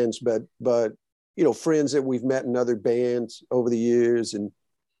fans, but friends that we've met in other bands over the years. And,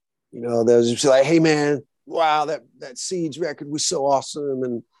 they're just like, hey, man, wow, that Seeds record was so awesome.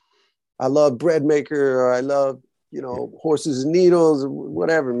 And I love Bread Maker, or I love, Horses and Needles, or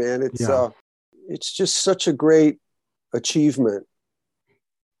whatever, man. It's just such a great achievement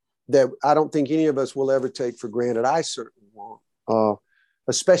that I don't think any of us will ever take for granted. I certainly won't,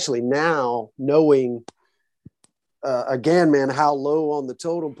 especially now knowing, again, man, how low on the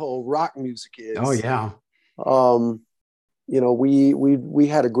totem pole rock music is. Oh, yeah. We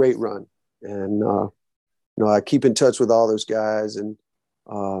had a great run, and I keep in touch with all those guys, and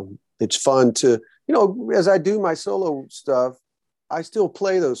it's fun to, as I do my solo stuff, I still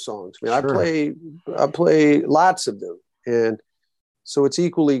play those songs. I mean, Sure. I play lots of them, and so it's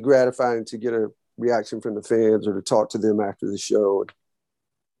equally gratifying to get a reaction from the fans or to talk to them after the show.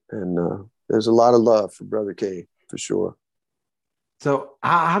 And there's a lot of love for Brother Kane for sure. So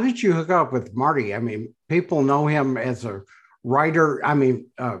how did you hook up with Marty? I mean, people know him as a writer. I mean,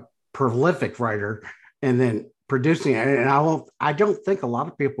 prolific writer, and then producing it. And I don't think a lot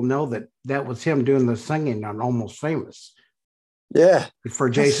of people know that was him doing the singing on Almost Famous. Yeah, For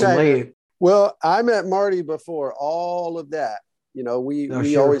Jason Lee. Well, I met Marty before all of that. You know, we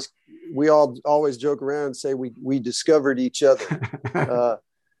Sure. always joke around and say we discovered each other,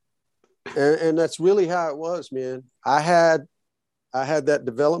 and that's really how it was, man. I had that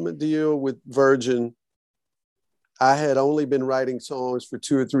development deal with Virgin. I had only been writing songs for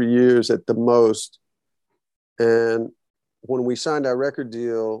 2 or 3 years at the most, and when we signed our record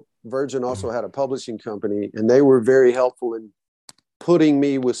deal, Virgin also had a publishing company, and they were very helpful in putting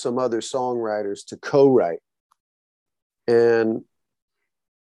me with some other songwriters to co-write. And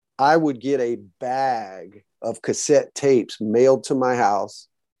I would get a bag of cassette tapes mailed to my house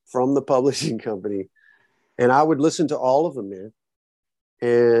from the publishing company, and I would listen to all of them, man.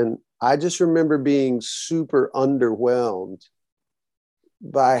 And I just remember being super underwhelmed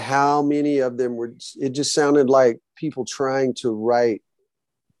by how many of them were, it just sounded like people trying to write,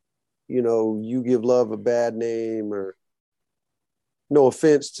 you know, You Give Love a Bad Name, or no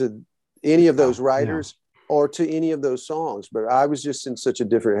offense to any of those writers or to any of those songs, but I was just in such a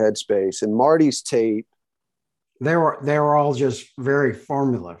different headspace. And Marty's tape, they were all just very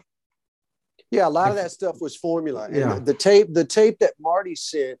formula. Yeah, a lot of that stuff was formula. Yeah. And the tape that Marty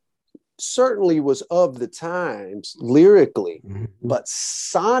sent certainly was of the times lyrically, but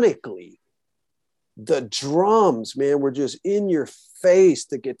sonically, the drums, man, were just in your face.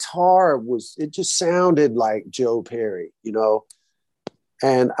 The guitar it just sounded like Joe Perry, you know?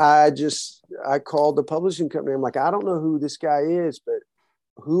 And I called the publishing company. I'm like, I don't know who this guy is, but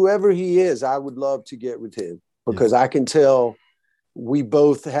whoever he is, I would love to get with him, because I can tell we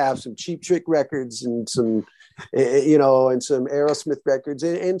both have some Cheap Trick records and some, you know, and some Aerosmith records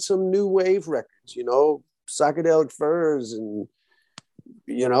and some new wave records, you know, Psychedelic Furs and,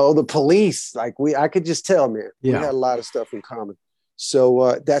 you know, the Police. Like I could just tell, man, we had a lot of stuff in common.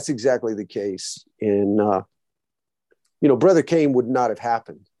 So that's exactly the case. And, you know, Brother Kane would not have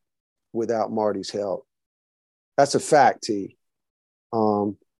happened without Marty's help. That's a fact, T.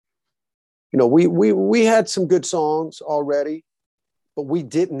 You know, we had some good songs already, but we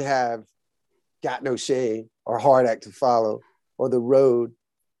didn't have Got No Shame or Hard Act to Follow or The Road.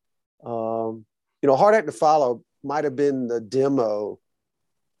 You know, Hard Act to Follow might have been the demo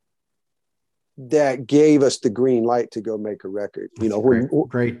that gave us the green light to go make a record. You know,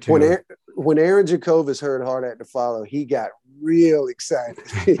 great too. When Aaron Jacobus heard Hard Act to Follow, he got real excited.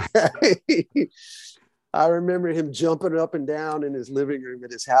 I remember him jumping up and down in his living room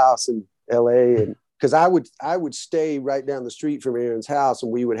at his house in LA. And because I would stay right down the street from Aaron's house,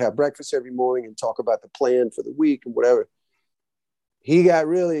 and we would have breakfast every morning and talk about the plan for the week and whatever. He got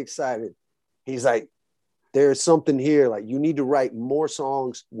really excited. He's like, there's something here. Like, you need to write more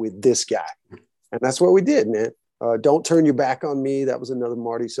songs with this guy. And that's what we did, man. Don't Turn Your Back on Me. That was another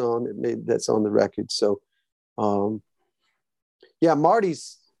Marty song that's on the record. So, yeah,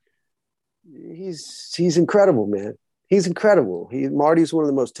 Marty's incredible, man. He's incredible. Marty's one of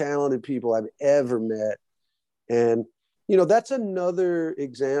the most talented people I've ever met. And, you know, that's another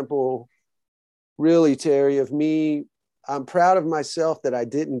example, really, Terry, of me. I'm proud of myself that I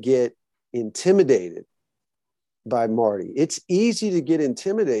didn't get intimidated by Marty. It's easy to get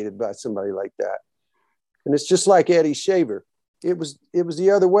intimidated by somebody like that. And it's just like Eddie Shaver. It was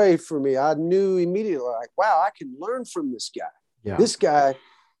the other way for me. I knew immediately, like, wow, I can learn from this guy. Yeah.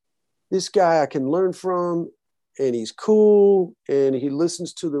 This guy I can learn from, and he's cool, and he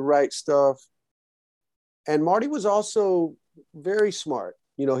listens to the right stuff. And Marty was also very smart.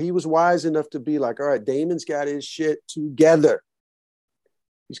 You know, he was wise enough to be like, all right, Damon's got his shit together.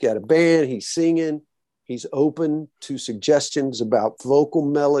 He's got a band, he's singing, he's open to suggestions about vocal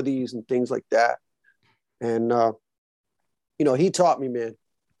melodies and things like that. And, you know, he taught me, man,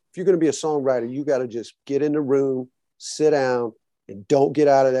 if you're going to be a songwriter, you got to just get in the room, sit down, and don't get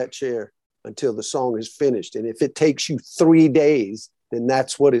out of that chair until the song is finished. And if it takes you 3 days, then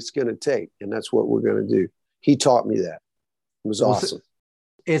that's what it's going to take. And that's what we're going to do. He taught me that. It was awesome.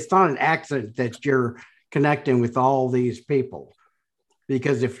 It's not an accident that you're connecting with all these people,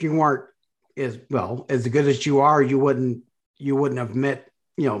 because if you weren't as good as you are, you wouldn't have met,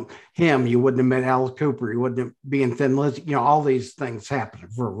 you know, him. You wouldn't have met Alice Cooper. You wouldn't be in Thin Lizzy. You know, all these things happen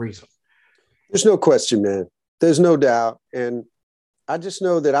for a reason. There's no question, man. There's no doubt. And I just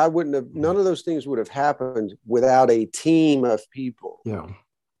know that I wouldn't have, none of those things would have happened without a team of people. Yeah.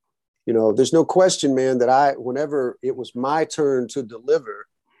 You know, there's no question, man, that whenever it was my turn to deliver,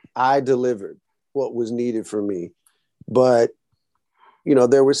 I delivered what was needed for me. But, you know,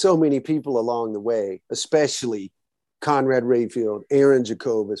 there were so many people along the way, especially Conrad Rayfield, Aaron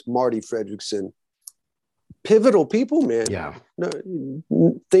Jacobus, Marty Fredrickson, pivotal people, man. Yeah. No,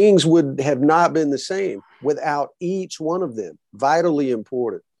 things would have not been the same without each one of them. Vitally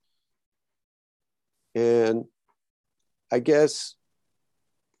important. And I guess,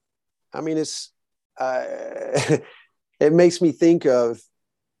 I mean, it makes me think of,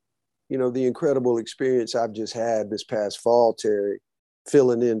 you know, the incredible experience I've just had this past fall, Terry,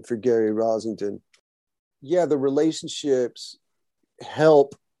 filling in for Gary Rosington. Yeah, the relationships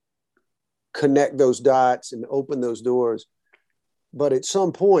help connect those dots and open those doors. But at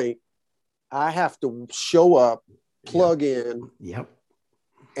some point, I have to show up, plug in,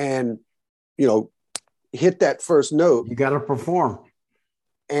 and, you know, hit that first note. You got to perform.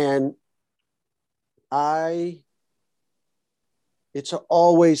 And it's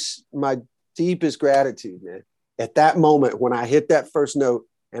always my deepest gratitude, man. At that moment, when I hit that first note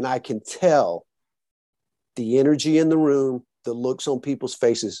and I can tell the energy in the room, the looks on people's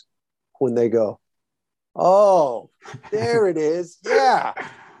faces when they go, oh, there it is. Yeah.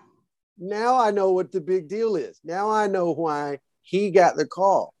 Now I know what the big deal is. Now I know why he got the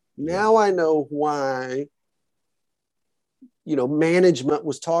call. Now I know why, you know, management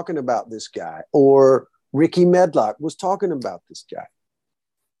was talking about this guy, or Ricky Medlock was talking about this guy.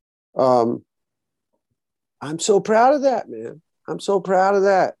 I'm so proud of that, man. I'm so proud of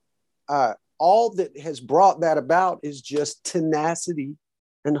that. All that has brought that about is just tenacity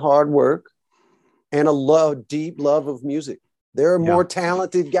and hard work and a deep love of music. There are more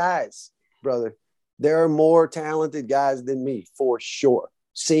talented guys, brother. There are more talented guys than me, for sure.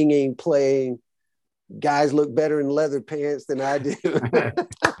 Singing, playing. Guys look better in leather pants than I do.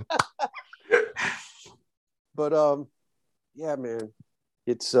 But yeah, man,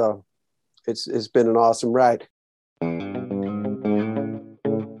 it's been an awesome ride.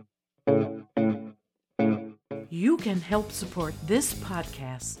 You can help support this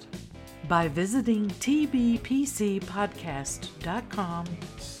podcast by visiting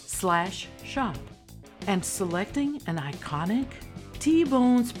tbpcpodcast.com/shop and selecting an iconic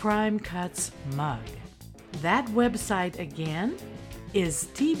T-Bones Prime Cuts mug. That website again is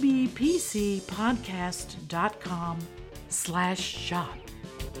tbpcpodcast.com/shop.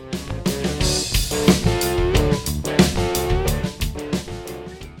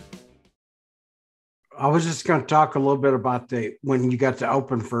 I was just going to talk a little bit about when you got to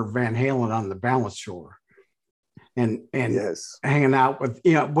open for Van Halen on the Balance Tour, and yes, hanging out with,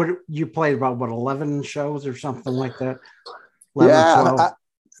 you know, what you played about 11 shows or something like that. 11,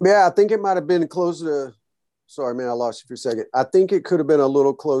 I think it might have been closer to. Sorry, man, I lost you for a second. I think it could have been a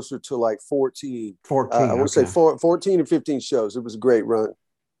little closer to like 14. 14. I want to say 14 or 15 shows. It was a great run.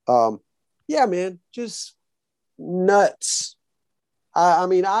 Yeah, man, just nuts. I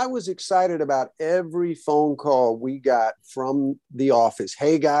mean, I was excited about every phone call we got from the office.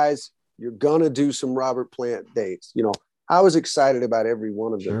 Hey, guys, you're going to do some Robert Plant dates. You know, I was excited about every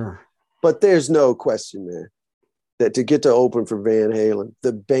one of them. Sure. But there's no question, man, that to get to open for Van Halen,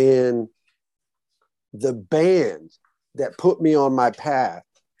 the band that put me on my path.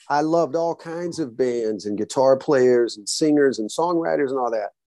 I loved all kinds of bands and guitar players and singers and songwriters and all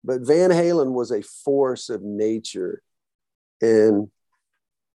that. But Van Halen was a force of nature. And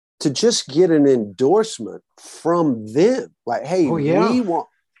to just get an endorsement from them, like, hey,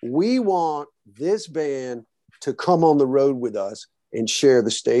 we want this band to come on the road with us and share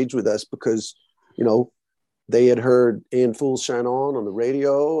the stage with us, because, you know, they had heard And Fools Shine On the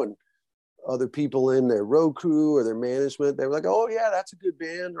radio, and other people in their road crew or their management, they were like, oh yeah, that's a good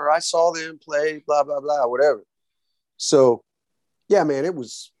band, or I saw them play, blah, blah, blah, whatever. So yeah, man, it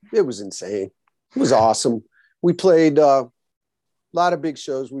was insane. It was awesome. We played a lot of big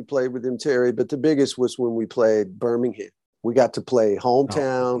shows we played with them, Terry, but the biggest was when we played Birmingham. We got to play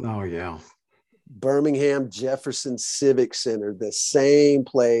hometown. Oh yeah. Birmingham Jefferson Civic Center, the same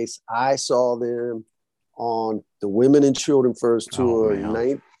place I saw them on the Women and Children First tour in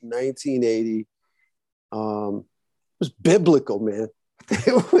 1980. It was biblical, man.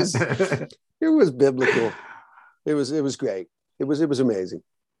 It was biblical. It was great. It was amazing.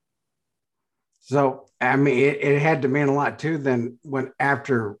 So I mean, it had to mean a lot too. Then when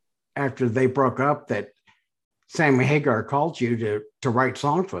after they broke up, that Sammy Hagar called you to write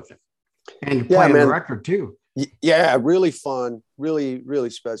songs with him and to play on the record too. Yeah, really fun, really, really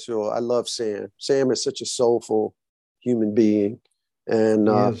special. I love Sam. Sam is such a soulful human being. And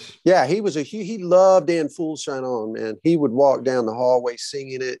Yes. yeah, he loved And Fool Shine On, man. He would walk down the hallway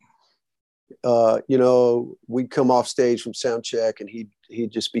singing it. You know, we'd come off stage from sound check and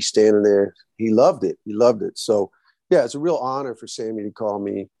he'd just be standing there. He loved it. He loved it. So yeah, it's a real honor for Sammy to call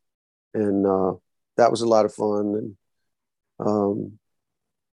me. And that was a lot of fun. And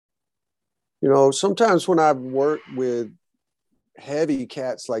you know, sometimes when I've worked with heavy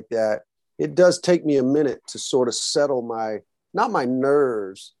cats like that, it does take me a minute to sort of settle not my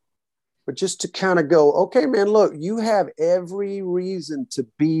nerves, but just to kind of go, okay, man, look, you have every reason to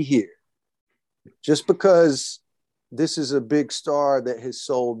be here. Just because this is a big star that has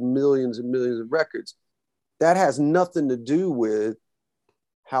sold millions and millions of records, that has nothing to do with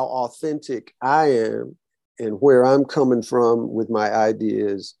how authentic I am and where I'm coming from with my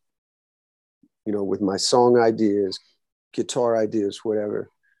ideas, you know, with my song ideas, guitar ideas, whatever.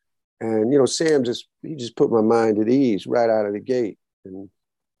 And, you know, Sam he just put my mind at ease right out of the gate. And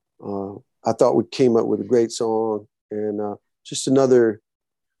I thought we came up with a great song and just another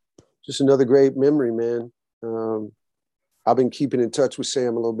great memory, man. I've been keeping in touch with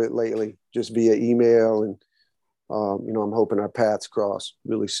Sam a little bit lately, just via email. And, you know, I'm hoping our paths cross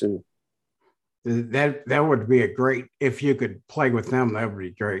really soon. That would be a great, if you could play with them, that would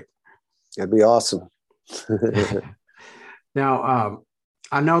be great. That'd be awesome. Now,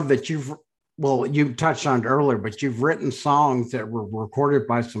 I know that you touched on it earlier, but you've written songs that were recorded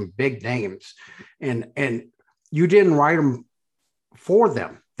by some big names, and you didn't write them for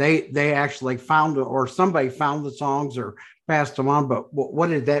them. They actually found it, or somebody found the songs or passed them on. But what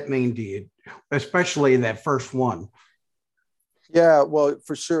did that mean to you, especially that first one? Yeah, well,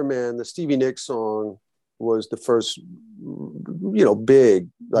 for sure, man. The Stevie Nicks song was the first, you know, big,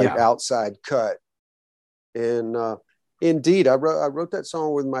 like outside cut. And indeed, I wrote that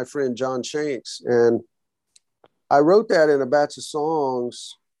song with my friend John Shanks. And I wrote that in a batch of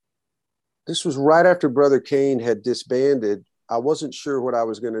songs. This was right after Brother Kane had disbanded. I wasn't sure what I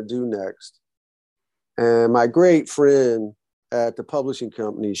was going to do next. And my great friend at the publishing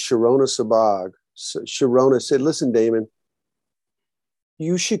company, Sharona Sabag, Sharona said, listen, Damon,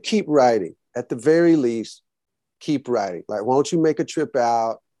 you should keep writing. At the very least, keep writing. Like, why don't you make a trip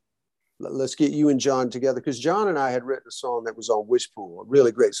out? Let's get you and John together. Because John and I had written a song that was on Wishpool, a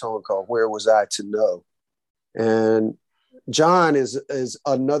really great song called Where Was I to Know? And John is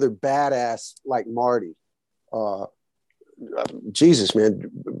another badass like Marty. Jesus, man.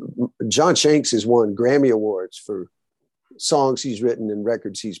 John Shanks has won Grammy Awards for songs he's written and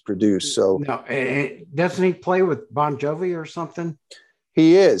records he's produced. So no, doesn't he play with Bon Jovi or something?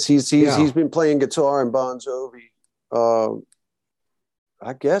 He is. He's been playing guitar in Bon Jovi.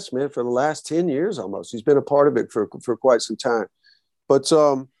 I guess, man, for the last 10 years almost. He's been a part of it for quite some time. But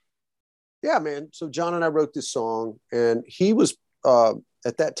yeah, man. So John and I wrote this song, and he was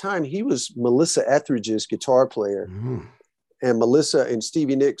at that time he was Melissa Etheridge's guitar player. Mm. And Melissa and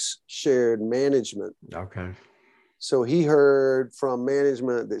Stevie Nicks shared management. Okay. So he heard from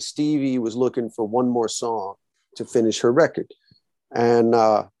management that Stevie was looking for one more song to finish her record. And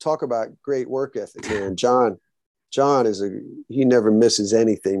talk about great work ethic, man. John he never misses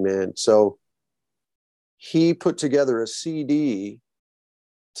anything, man. So he put together a CD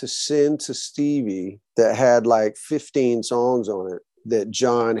to send to Stevie that had like 15 songs on it that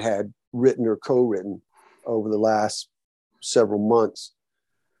John had written or co-written over the last several months.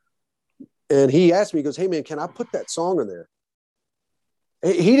 And he asked me, he goes, hey man, can I put that song in there?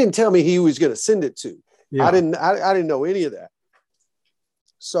 He didn't tell me he was going to send it to. Yeah. I didn't know any of that.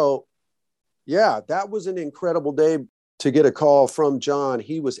 So yeah, that was an incredible day to get a call from John.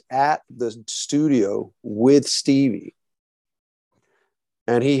 He was at the studio with Stevie,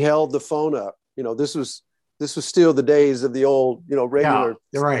 and he held the phone up. You know, this was still the days of the old, you know, regular,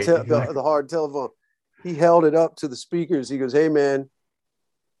 right, the hard telephone. He held it up to the speakers. He goes, hey man,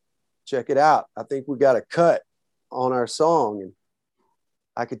 check it out. I think we got a cut on our song. And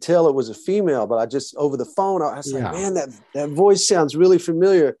I could tell it was a female, but I just, over the phone, I was like, man, that voice sounds really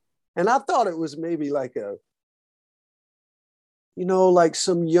familiar. And I thought it was maybe like like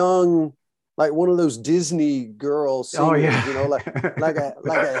some young, like one of those Disney girl singers, oh, yeah. You know, like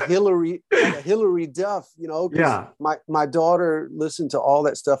a Hillary Duff, you know, 'cause my daughter listened to all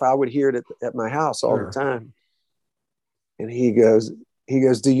that stuff. I would hear it at my house all the time. And he goes,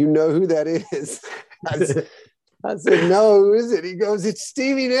 do you know who that is? I said, no, who is it? He goes, it's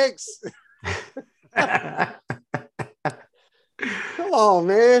Stevie Nicks. Come on,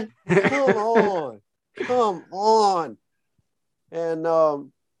 man. Come on.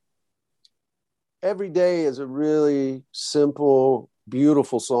 And Every Day is a really simple,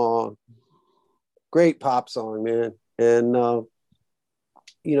 beautiful song. Great pop song, man. And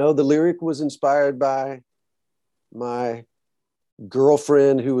the lyric was inspired by my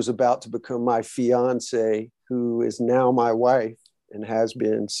girlfriend who was about to become my fiance, who is now my wife and has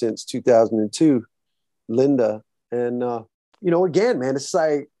been since 2002, Linda. And, again, man, it's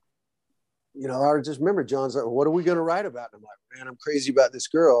like, I just remember John's like, what are we going to write about? And I'm like, man, I'm crazy about this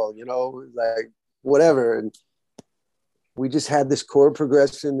girl, like whatever. And we just had this chord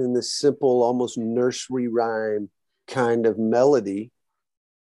progression and this simple, almost nursery rhyme kind of melody.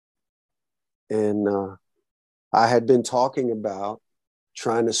 And I had been talking about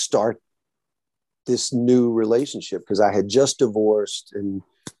trying to start this new relationship because I had just divorced and,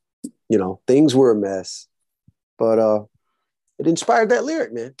 things were a mess. But it inspired that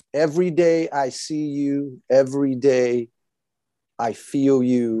lyric, man. Every day I see you, every day I feel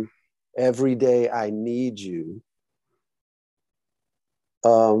you, every day I need you.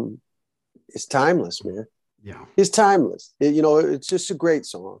 It's timeless, man. Yeah. It's timeless. It's just a great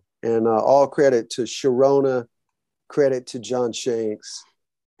song. And all credit to Sharona, credit to John Shanks,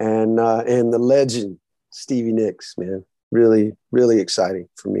 and the legend, Stevie Nicks, man. Really, really exciting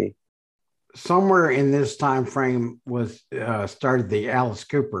for me. Somewhere in this time frame was started the Alice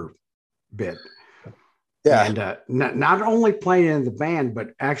Cooper bit. Yeah. And not only playing in the band, but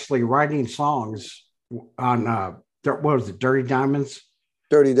actually writing songs on, what was it, Dirty Diamonds?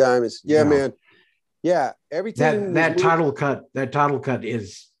 Dirty Diamonds. Yeah, man. Yeah. Everything. That title cut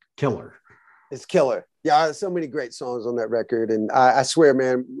is killer. It's killer. Yeah, so many great songs on that record. And I swear,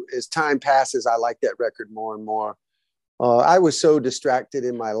 man, as time passes, I like that record more and more. I was so distracted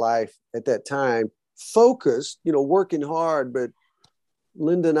in my life at that time, focused, working hard. But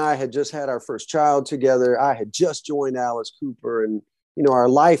Linda and I had just had our first child together. I had just joined Alice Cooper. And, our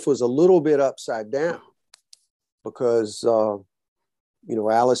life was a little bit upside down because,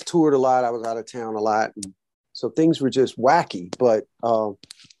 Alice toured a lot. I was out of town a lot. And so things were just wacky. But,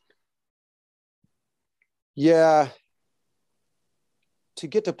 yeah, to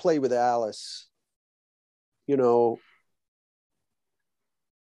get to play with Alice,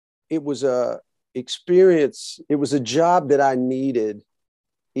 it was a experience. It was a job that I needed,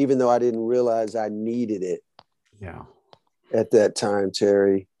 even though I didn't realize I needed it. Yeah. At that time,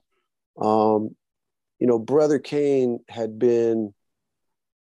 Terry. Brother Kane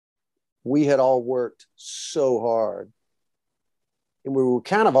we had all worked so hard and we were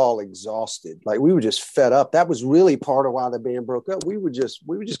kind of all exhausted. Like we were just fed up. That was really part of why the band broke up. We just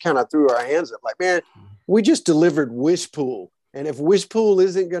kind of threw our hands up like, man, we just delivered Wishpool. And if Wishpool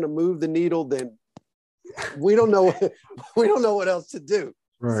isn't going to move the needle, then we don't know what else to do.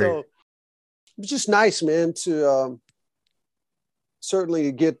 Right. So it's just nice, man, to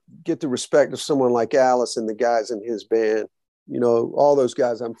certainly get the respect of someone like Alice and the guys in his band. All those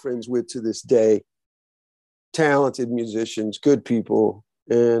guys I'm friends with to this day, talented musicians, good people.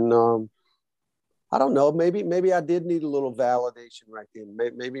 And I don't know, maybe I did need a little validation right then.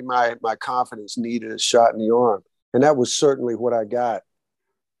 Maybe my confidence needed a shot in the arm. And that was certainly what I got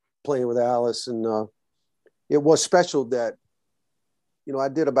playing with Alice. And it was special that, I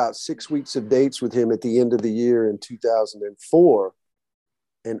did about 6 weeks of dates with him at the end of the year in 2004.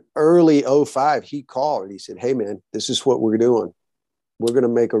 And early 2005, he called and he said, hey, man, this is what we're doing. We're going to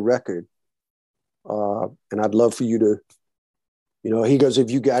make a record. And I'd love for you to, he goes,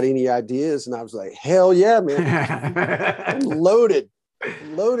 have you got any ideas? And I was like, hell yeah, man. I'm loaded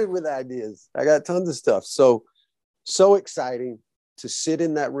with ideas. I got tons of stuff. So exciting to sit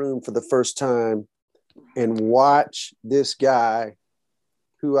in that room for the first time and watch this guy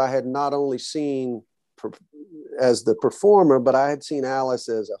who I had not only seen as the performer, but I had seen Alice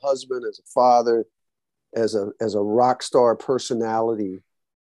as a husband, as a father, as a rock star personality.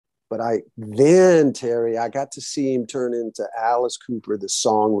 But Terry, I got to see him turn into Alice Cooper, the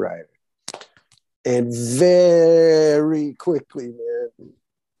songwriter. And very quickly, man,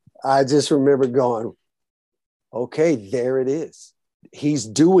 I just remember going, okay, there it is. He's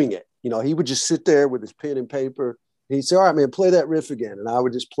doing it. He would just sit there with his pen and paper. And he'd say, all right, man, play that riff again. And I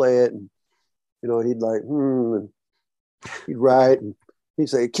would just play it. And, he'd like, and he'd write. And he'd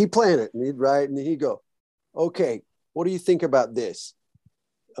say, keep playing it. And he'd write. And he'd go, okay, what do you think about this?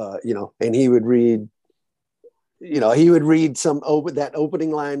 And he would read, that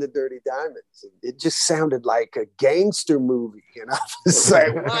opening line, The Dirty Diamonds. It just sounded like a gangster movie. And I was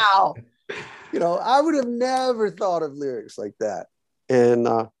like, wow. I would have never thought of lyrics like that. And,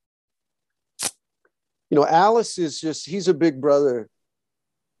 Alice is he's a big brother,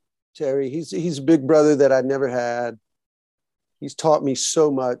 Terry. He's a big brother that I never had. He's taught me so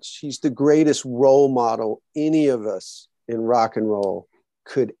much. He's the greatest role model any of us in rock and roll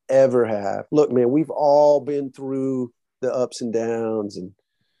could ever have. Look, man, we've all been through the ups and downs and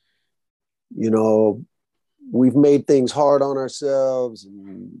you know, we've made things hard on ourselves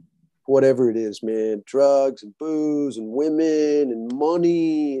and whatever it is, man, drugs and booze and women and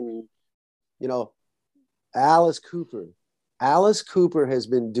money. And, you know, Alice Cooper has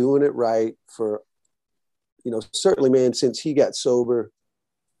been doing it right for, you know, certainly, man, since he got sober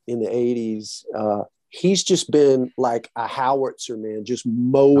in the 80s. He's just been like a howitzer, man, just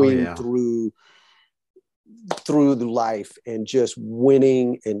mowing through the life and just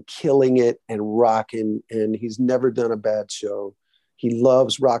winning and killing it and rocking. And he's never done a bad show. He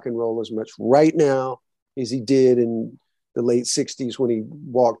loves rock and roll as much right now as he did in the late 60s when he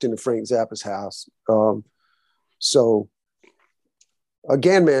walked into Frank Zappa's house. So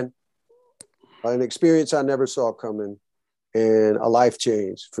again, man, an experience I never saw coming and a life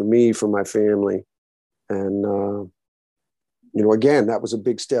change for me, for my family. And, you know, again, that was a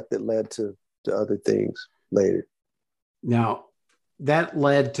big step that led to other things later. Now, that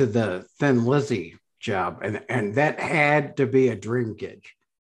led to the Thin Lizzy job, and that had to be a dream gig.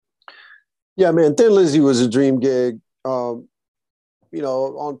 Yeah, man, Thin Lizzy was a dream gig. You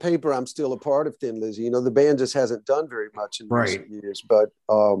know, on paper, I'm still a part of Thin Lizzy. You know, the band just hasn't done very much in recent years. But,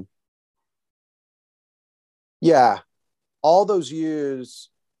 yeah, all those years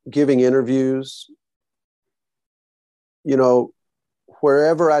giving interviews, you know,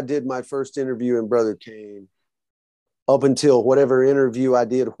 wherever I did my first interview in Brother Cane, up until whatever interview I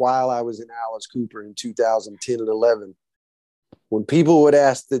did while I was in Alice Cooper in 2010 and 11, when people would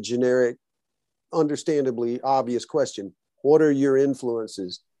ask the generic, understandably obvious question, what are your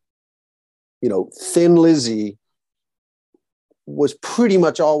influences? You know, Thin Lizzy was pretty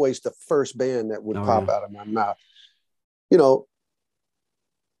much always the first band that would pop out of my mouth, you know,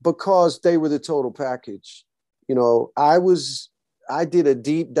 because they were the total package. You know, I did a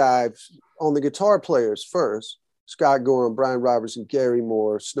deep dive on the guitar players first, Scott Gorham, Brian Robertson, Gary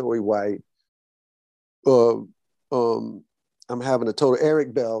Moore, Snowy White. I'm having a total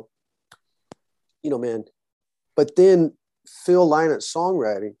Eric Bell, you know, man. But then Phil Lynott's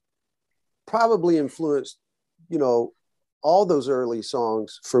songwriting probably influenced, you know, all those early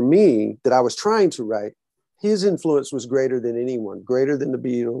songs for me that I was trying to write. His influence was greater than anyone, greater than the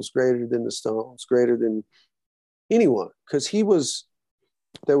Beatles, greater than the Stones, greater than anyone, because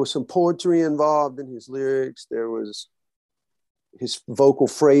there was some poetry involved in his lyrics. There was, his vocal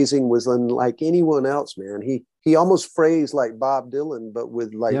phrasing was unlike anyone else, man. He almost phrased like Bob Dylan, but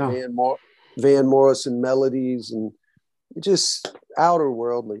with like Van Morrison melodies, and just outer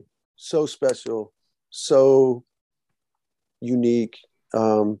worldly, so special, so unique.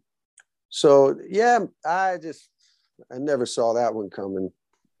 So yeah, I never saw that one coming,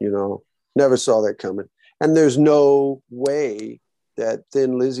 you know, never saw that coming. And there's no way that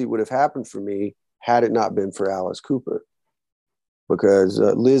Thin Lizzy would have happened for me had it not been for Alice Cooper, because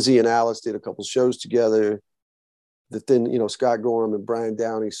Lizzy and Alice did a couple shows together. You know, Scott Gorham and Brian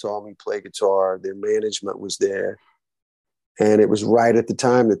Downey saw me play guitar. Their management was there. And it was right at the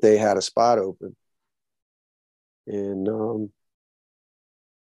time that they had a spot open. And,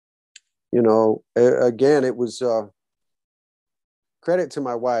 you know, again, it was credit to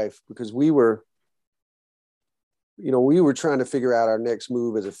my wife, because we were trying to figure out our next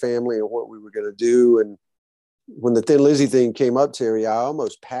move as a family and what we were going to do. And when the Thin Lizzy thing came up, Terry, I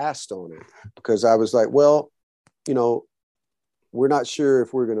almost passed on it, because I was like, well, you know, we're not sure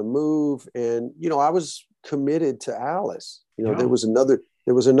if we're going to move. And, you know, I was committed to Alice. You know, there was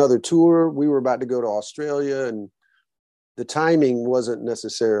another tour. We were about to go to Australia, and the timing wasn't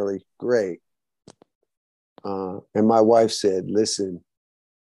necessarily great. And my wife said, listen,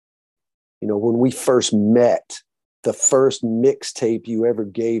 you know, when we first met, the first mixtape you ever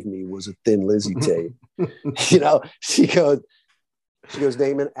gave me was a Thin Lizzy tape. You know, she goes,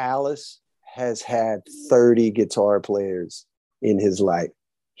 Damon, Alice has had 30 guitar players in his life.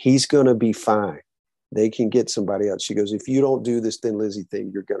 He's going to be fine. They can get somebody else. She goes, if you don't do this Thin Lizzy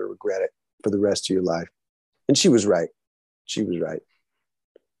thing, you're going to regret it for the rest of your life. And she was right. She was right.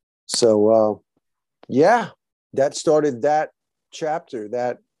 So, yeah, that started that chapter,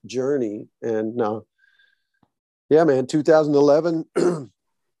 that journey. And yeah, man, 2011,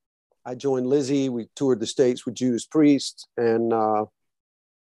 I joined Lizzy. We toured the States with Judas Priest. And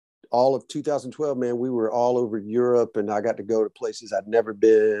all of 2012, man, we were all over Europe, and I got to go to places I'd never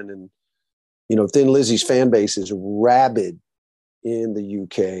been. And, you know, Thin Lizzy's fan base is rabid in the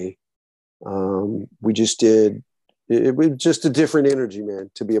UK. We just did, it was just a different energy,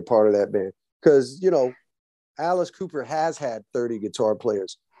 man, to be a part of that band. Because, you know, Alice Cooper has had 30 guitar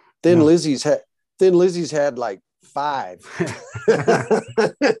players. Thin Lizzy's had like 5.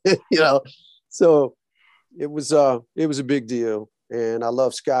 You know, so it was a big deal. And I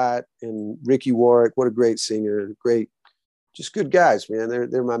love Scott and Ricky Warwick. What a great singer. Great, just good guys, man.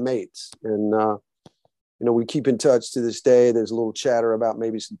 They're my mates. And, we keep in touch to this day. There's a little chatter about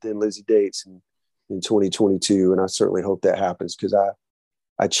maybe some Thin Lizzy dates in 2022. And I certainly hope that happens, because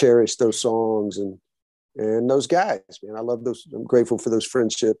I cherish those songs and those guys, man. I love those. I'm grateful for those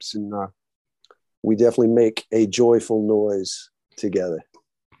friendships. And we definitely make a joyful noise together.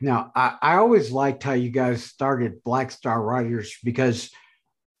 Now, I always liked how you guys started Black Star Riders, because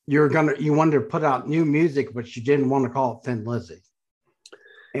you wanted to put out new music, but you didn't want to call it Thin Lizzy.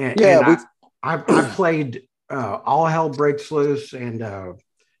 And I played All Hell Breaks Loose and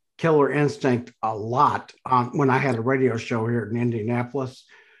Killer Instinct a lot when I had a radio show here in Indianapolis.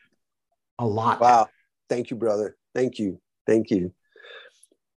 A lot. Wow. Thank you, brother. Thank you.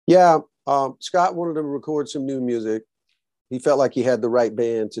 Yeah. Scott wanted to record some new music. He felt like he had the right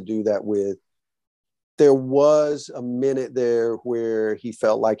band to do that with. There was a minute there where he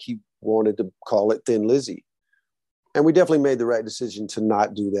felt like he wanted to call it Thin Lizzy. And we definitely made the right decision to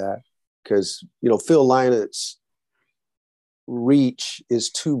not do that, because, Phil Lynott's reach is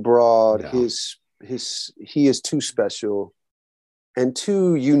too broad. Yeah. He is too special and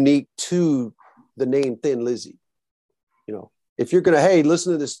too unique to the name Thin Lizzy. If you're going to, hey,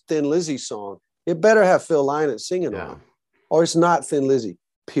 listen to this Thin Lizzy song, it better have Phil Lynott singing on it, or it's not Thin Lizzy,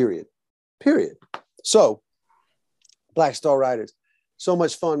 period. So Black Star Riders, so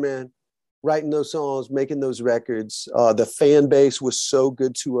much fun, man. Writing those songs, making those records. The fan base was so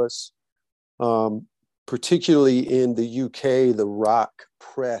good to us, particularly in the UK. The rock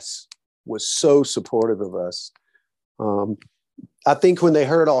press was so supportive of us. I think when they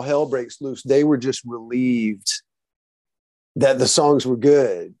heard All Hell Breaks Loose, they were just relieved that the songs were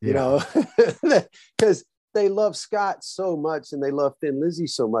good, because they love Scott so much and they love Thin Lizzy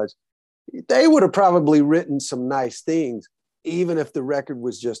so much. They would have probably written some nice things, even if the record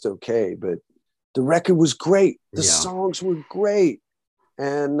was just okay. But the record was great. The songs were great.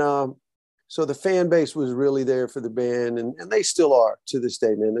 And so the fan base was really there for the band. And they still are to this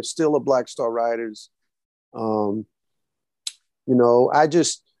day, man. They're still a Black Star Riders.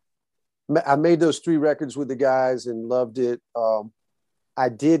 I made those 3 records with the guys and loved it. I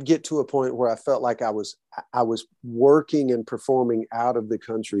did get to a point where I felt like I was working and performing out of the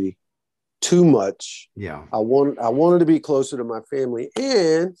country too much. Yeah. I wanted to be closer to my family,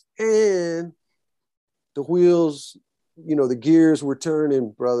 and the wheels, the gears were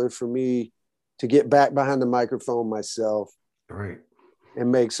turning, brother, for me to get back behind the microphone myself. Right.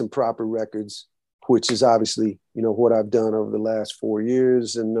 And make some proper records, which is obviously, what I've done over the last 4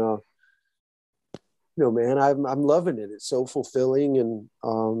 years. And, man, I'm loving it. It's so fulfilling. And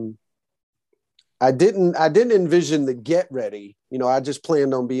I didn't envision the Get Ready. I just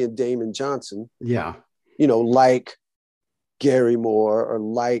planned on being Damon Johnson. Yeah. Like Gary Moore or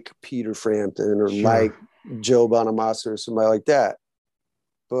like Peter Frampton or like Joe Bonamassa or somebody like that.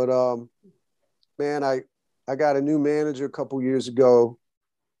 But, man, I got a new manager a couple years ago,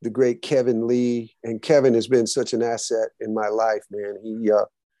 the great Kevin Lee. And Kevin has been such an asset in my life, man.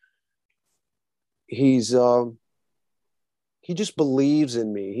 He just believes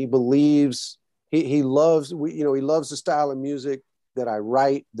in me. He believes, he loves, he loves the style of music that I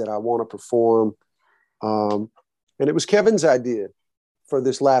write, that I want to perform. And it was Kevin's idea for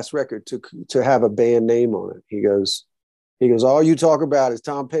this last record to have a band name on it. He goes, all you talk about is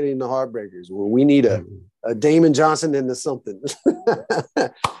Tom Petty and the Heartbreakers. Well, we need a Damon Johnson into something.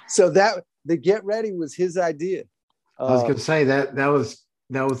 So that the Get Ready was his idea. I was going to say that was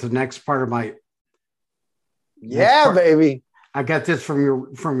the next part of my. Yeah, baby. I got this from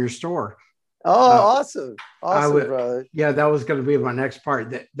your store. Oh, awesome, brother. Yeah, that was going to be my next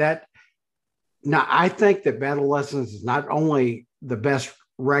part. Now I think that Battle Lessons is not only the best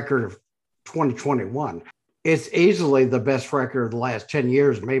record of 2021. It's easily the best record of the last 10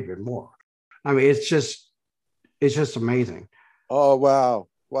 years, maybe more. I mean, it's just amazing. Oh,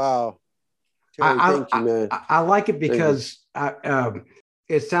 wow. Terry, thank you, man. I like it because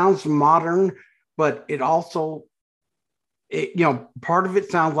it sounds modern, but it also, part of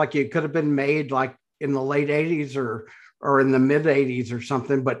it sounds like it could have been made like in the late 80s or in the mid 80s or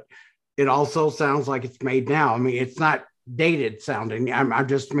something, but it also sounds like it's made now. I mean, it's not dated sounding. I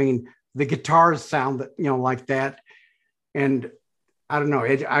just mean the guitars sound like that. And I don't know,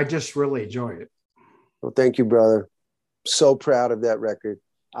 I just really enjoy it. Well, thank you, brother. So proud of that record.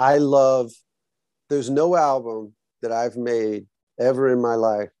 There's no album that I've made ever in my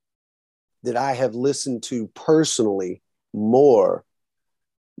life that I have listened to personally more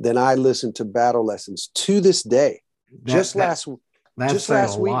than I listened to Battle Lessons to this day. Last week,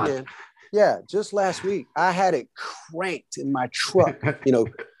 man. Yeah, just last week, I had it cranked in my truck.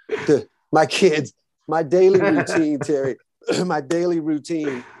 My kids, my daily routine, Terry, my daily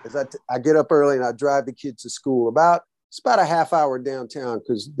routine is I get up early and I drive the kids to school. It's about a half hour downtown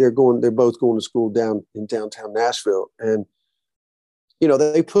because they're both going to school down in downtown Nashville. And,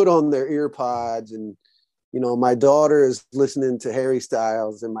 they put on their ear pods and, my daughter is listening to Harry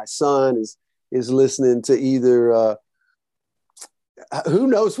Styles and my son is listening to either, who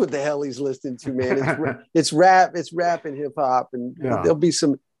knows what the hell he's listening to, man. It's rap and hip hop. And there'll be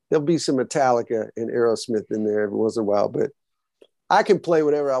some Metallica and Aerosmith in there every once in a while, but I can play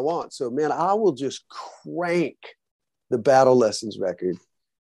whatever I want. So, man, I will just crank the Battle Lessons record,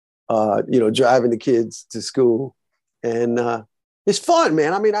 driving the kids to school. And it's fun,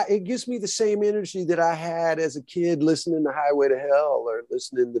 man. I mean, it gives me the same energy that I had as a kid listening to Highway to Hell or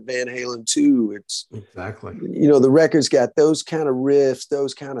listening to Van Halen 2. It's exactly, the record's got those kind of riffs,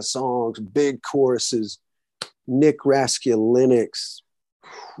 those kind of songs, big choruses, Nick Raskulinecz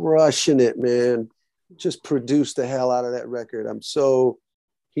crushing it, man. Just produced the hell out of that record.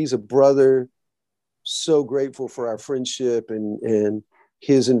 He's a brother, so grateful for our friendship and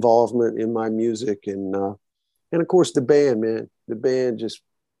his involvement in my music. And of course the band, man. The band just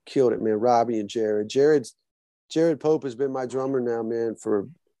killed it, man. Robbie and Jared. Jared Pope has been my drummer now, man, for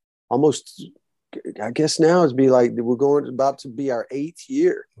almost, I guess now we're about to be our 8th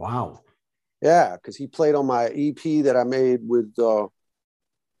year. Wow. Yeah, because he played on my EP that I made with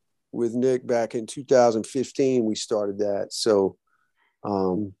Nick back in 2015. We started that. So,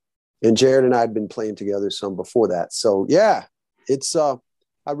 and Jared and I had been playing together some before that. So yeah, it's, I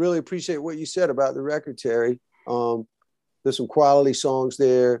really appreciate what you said about the record, Terry. There's some quality songs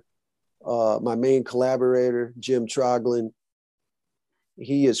there. My main collaborator, Jim Troglin,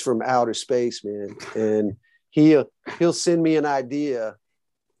 he is from outer space, man. And he'll send me an idea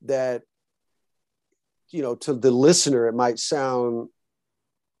that, to the listener, it might sound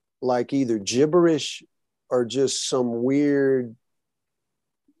like either gibberish or just some weird,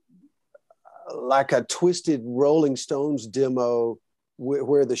 like a twisted Rolling Stones demo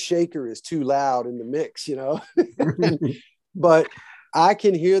where the shaker is too loud in the mix, But I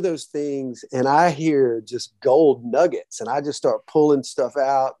can hear those things and I hear just gold nuggets and I just start pulling stuff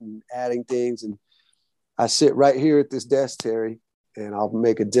out and adding things. And I sit right here at this desk, Terry, and I'll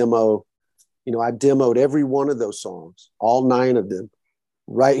make a demo. I demoed every one of those songs, all 9 of them,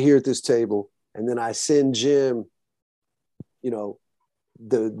 right here at this table. And then I send Jim, I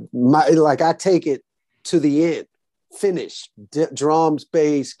take it to the end, finished, drums,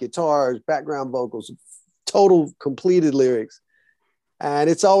 bass, guitars, background vocals, total completed lyrics. And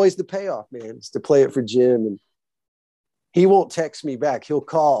it's always the payoff, man. It's to play it for Jim. And he won't text me back. He'll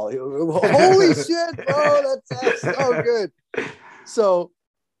call. Holy shit, bro, that's so good. So,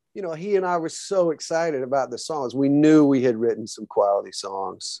 he and I were so excited about the songs. We knew we had written some quality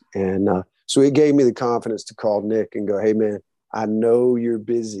songs. And so it gave me the confidence to call Nick and go, hey, man, I know you're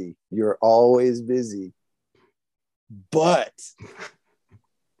busy. You're always busy. But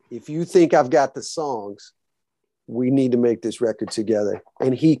if you think I've got the songs, we need to make this record together.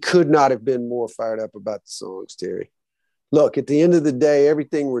 And he could not have been more fired up about the songs, Terry. Look, at the end of the day,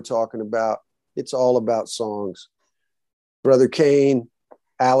 everything we're talking about, it's all about songs. Brother Kane,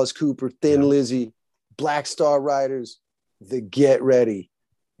 Alice Cooper, Thin Lizzy, Black Star Riders, the Get Ready.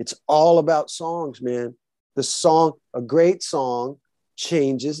 It's all about songs, man. A great song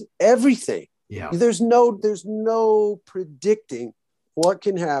changes everything. Yeah. There's no predicting what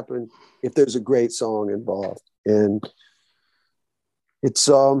can happen if there's a great song involved. And it's,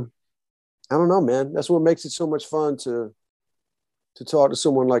 I don't know, man, that's what makes it so much fun to talk to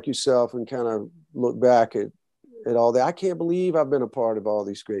someone like yourself and kind of look back at all that. I can't believe I've been a part of all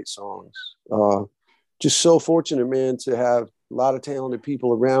these great songs. Just so fortunate, man, to have a lot of talented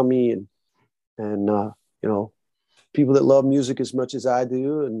people around me and people that love music as much as I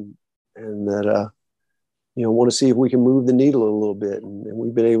do and that, want to see if we can move the needle a little bit. And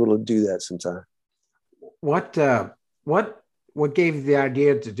we've been able to do that sometime. What gave you the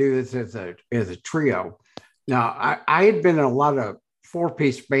idea to do this as a trio? Now, I had been in a lot of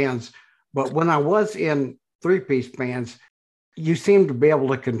 4-piece bands, but when I was in 3-piece bands, you seem to be able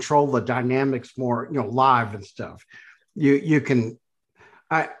to control the dynamics more, live and stuff. You can,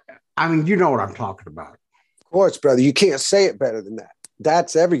 I mean, you know what I'm talking about. Of course, brother. You can't say it better than that.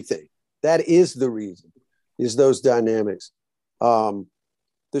 That's everything. That is the reason, is those dynamics.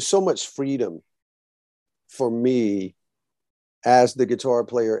 There's so much freedom for me as the guitar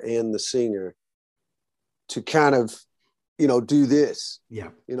player and the singer to kind of, do this. Yeah.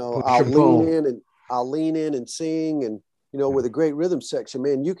 I'll lean in and sing and with a great rhythm section,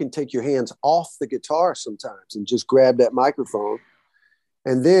 man, you can take your hands off the guitar sometimes and just grab that microphone.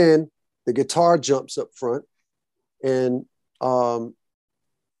 And then the guitar jumps up front. And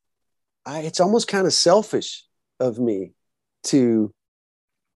it's almost kind of selfish of me to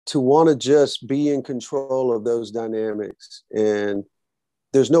want to just be in control of those dynamics. And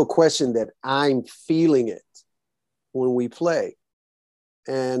there's no question that I'm feeling it when we play.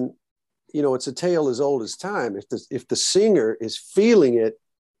 And, it's a tale as old as time. If the singer is feeling it,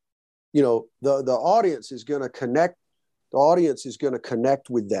 the audience is going to connect. The audience is going to connect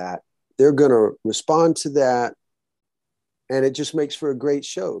with that. They're going to respond to that. And it just makes for a great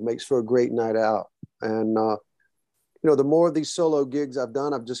show. It makes for a great night out. And, the more of these solo gigs I've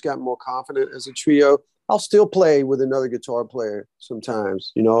done, I've just gotten more confident as a trio. I'll still play with another guitar player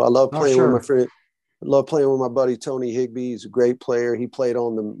sometimes. I love playing with my friend. I love playing with my buddy, Tony Higbee. He's a great player. He played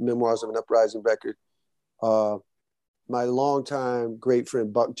on the Memoirs of an Uprising record. My longtime great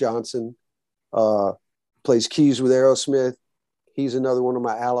friend, Buck Johnson, plays keys with Aerosmith. He's another one of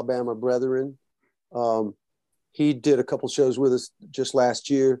my Alabama brethren. He did a couple shows with us just last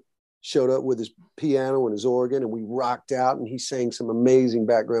year, showed up with his piano and his organ, and we rocked out, and he sang some amazing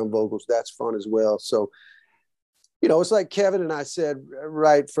background vocals. That's fun as well. So, it's like Kevin and I said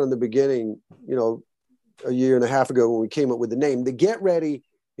right from the beginning, a year and a half ago when we came up with the name. The Get Ready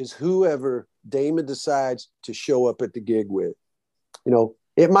is whoever Damon decides to show up at the gig with.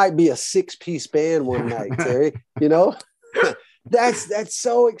 It might be a 6-piece band one night, Terry. That's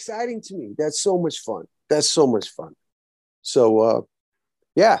so exciting to me. That's so much fun. So,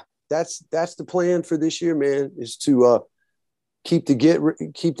 that's the plan for this year, man, is to keep the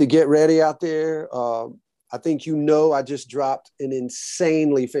Get Ready out there. I think I just dropped an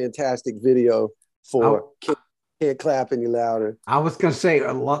insanely fantastic video for Can't Clap Any Louder. I was going to say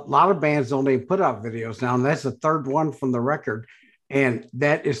a lot of bands don't even put out videos now, and that's the third one from the record. And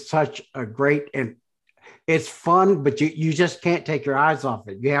that is such a great, and it's fun, but you just can't take your eyes off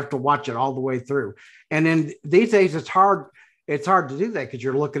it. You have to watch it all the way through. And then these days it's hard to do that because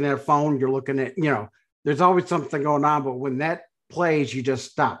you're looking at a phone, you're looking at, there's always something going on, but when that plays, you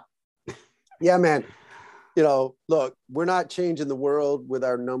just stop. Yeah, man. Look, we're not changing the world with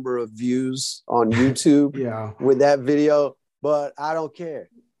our number of views on YouTube with that video, but I don't care.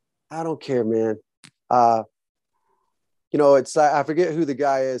 I don't care, man. It's, I forget who the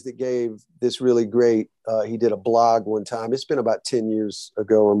guy is that gave this really great, he did a blog one time. It's been about 10 years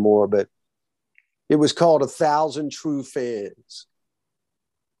ago or more, but it was called 1,000 True Fans.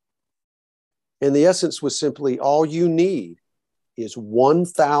 And the essence was simply, all you need is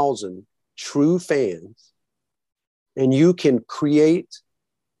 1,000 true fans, and you can create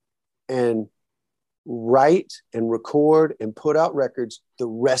and write and record and put out records the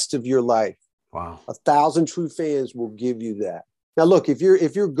rest of your life. Wow. 1,000 true fans will give you that. Now, look, if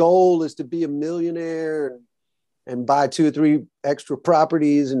your goal is to be a millionaire and buy 2 or 3 extra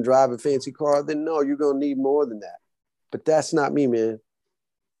properties and drive a fancy car, then no, you're going to need more than that. But that's not me, man.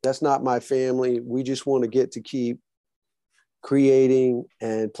 That's not my family. We just want to get to keep creating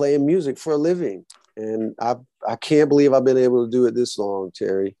and playing music for a living. And I can't believe I've been able to do it this long,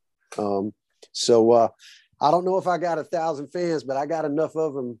 Terry. So I don't know if I got 1,000 fans, but I got enough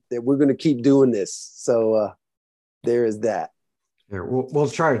of them that we're going to keep doing this. So there is that. Here, we'll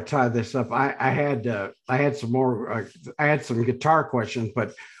try to tie this up. I had some more. I had some guitar questions,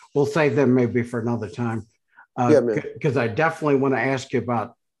 but we'll save them maybe for another time. Because I definitely want to ask you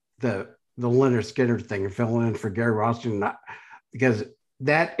about the Lynyrd Skynyrd thing and filling in for Gary Rossington, because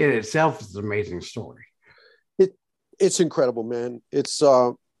that in itself is an amazing story. It's incredible, man. It's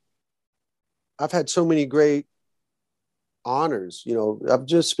I've had so many great honors. I've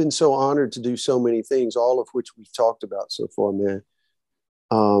just been so honored to do so many things, all of which we've talked about so far, man.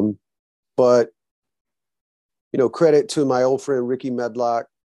 But credit to my old friend Ricky Medlock,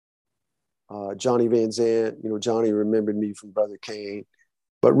 Johnny Van Zant. Johnny remembered me from Brother Kane,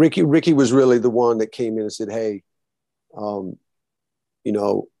 but Ricky was really the one that came in and said, "Hey,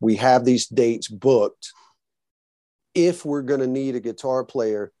 we have these dates booked. If we're going to need a guitar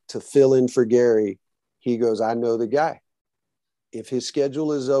player to fill in for Gary," he goes, "I know the guy. If his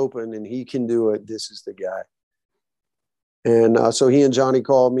schedule is open and he can do it, this is the guy." And so he and Johnny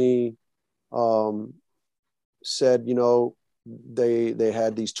called me, said, they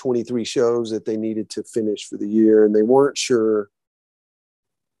had these 23 shows that they needed to finish for the year, and they weren't sure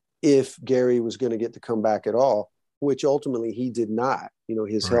if Gary was going to get to come back at all, which ultimately he did not.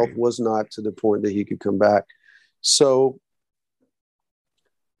 His health was not to the point that he could come back. So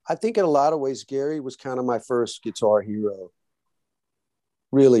I think in a lot of ways, Gary was kind of my first guitar hero.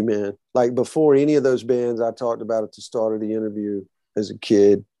 Really, man. Like before any of those bands I talked about at the start of the interview as a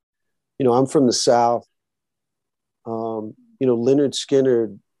kid, you know, I'm from the South. You know, Lynyrd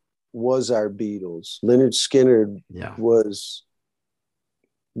Skynyrd was our Beatles. Lynyrd Skynyrd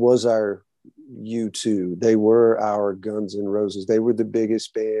was our U2. They were our Guns N' Roses. They were the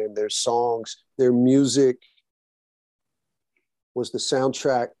biggest band. Their songs, their music was the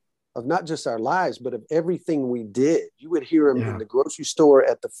soundtrack of not just our lives, but of everything we did. You would hear them in the grocery store,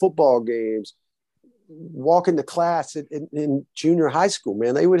 at the football games, walking to class in junior high school,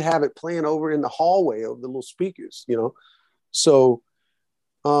 man. They would have it playing over in the hallway of the little speakers, you know? So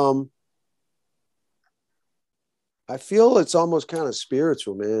I feel it's almost kind of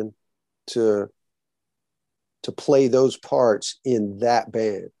spiritual, man, to play those parts in that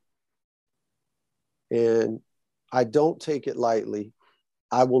band. And I don't take it lightly.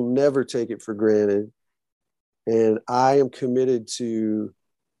 I will never take it for granted. And I am committed to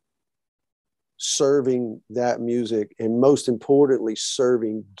serving that music, and most importantly,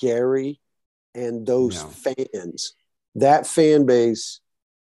 serving Gary and those fans. That fan base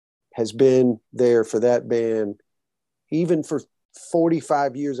has been there for that band even for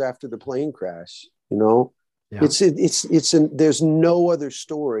 45 years after the plane crash. You know, there's no other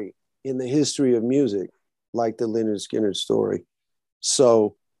story in the history of music like the Lynyrd Skynyrd story.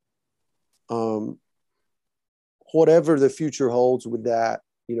 So whatever the future holds with that,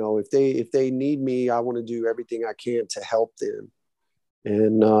 you know, if they need me, I want to do everything I can to help them.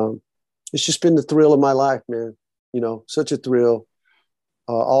 And it's just been the thrill of my life, man. You know, such a thrill.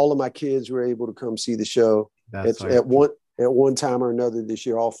 All of my kids were able to come see the show at one time or another this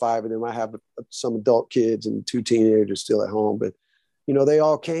year. All 5 of them. I have some adult kids and 2 teenagers still at home, but you know, they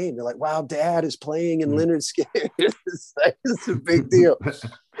all came. They're like, "Wow, Dad is playing in Lynyrd Skynyrd." It's a big deal.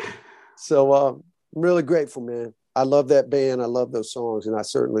 So I'm really grateful, man. I love that band. I love those songs, and I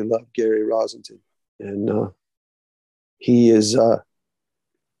certainly love Gary Rossington. And he's the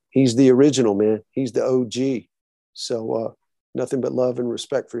original, man. He's the OG. So nothing but love and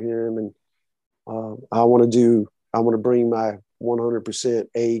respect for him. And I want to bring my 100%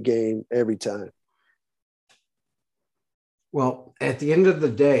 A game every time. Well, at the end of the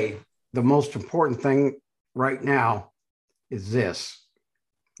day, the most important thing right now is this.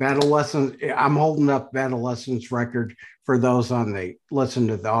 Battle Lessons, I'm holding up Battle Lessons record for those listen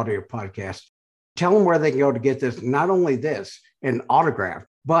to the audio podcast. Tell them where they can go to get this, not only this, an autograph,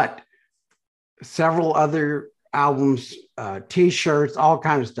 but several other albums, T-shirts, all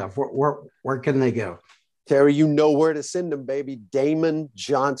kinds of stuff. Where can they go? Terry, you know where to send them, baby.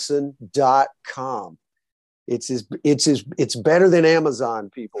 DamonJohnson.com. It's better than Amazon,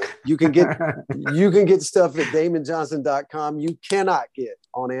 people. You can get stuff at DamonJohnson.com. You cannot get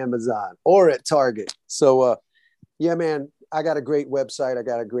on Amazon or at Target. So yeah, man, I got a great website. I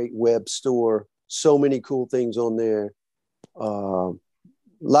got a great web store. So many cool things on there. A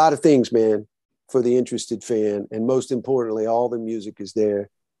lot of things, man, for the interested fan. And most importantly, all the music is there.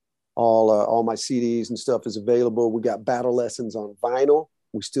 All my CDs and stuff is available. We got Battle Lessons on vinyl.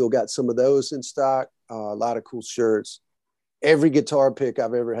 We still got some of those in stock. A lot of cool shirts. Every guitar pick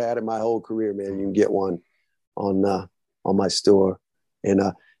I've ever had in my whole career, man, you can get one on my store. And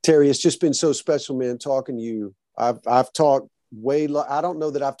Terry, it's just been so special, man, talking to you. I've talked I don't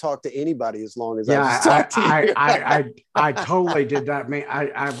know that I've talked to anybody as long as I've talked to you. I totally did that. I mean,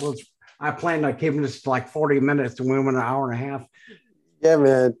 I planned on keeping this like 40 minutes, and we went an hour and a half. Yeah,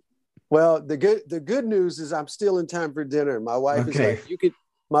 man. Well, the good news is I'm still in time for dinner. My wife is like,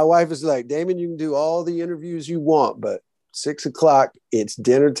 my wife is like, Damon, you can do all the interviews you want, but 6 o'clock, it's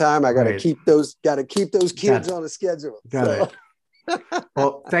dinner time. I got to keep those kids on a schedule. Got it.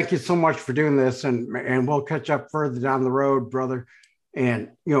 Well, thank you so much for doing this, and we'll catch up further down the road, brother. And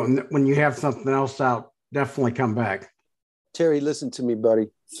you know, when you have something else out, definitely come back. Terry, listen to me, buddy.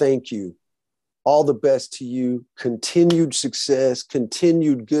 Thank you. All the best to you. Continued success,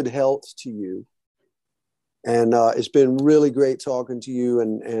 continued good health to you. And it's been really great talking to you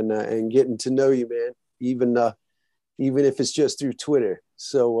and getting to know you, man. Even if it's just through Twitter.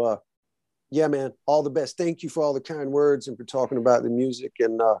 So yeah, man, all the best. Thank you for all the kind words and for talking about the music.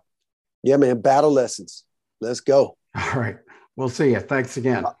 And yeah, man, Battle Lessons. Let's go. All right. We'll see you. Thanks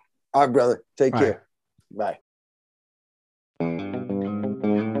again. All right, brother. Take care. Bye.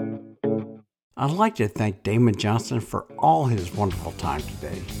 I'd like to thank Damon Johnson for all his wonderful time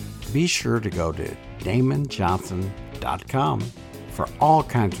today. Be sure to go to DamonJohnson.com for all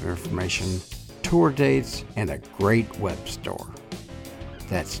kinds of information, tour dates, and a great web store.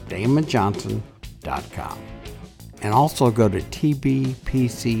 That's DamonJohnson.com. And also go to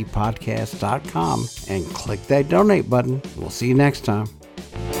tbpcpodcast.com and click that donate button. We'll see you next time.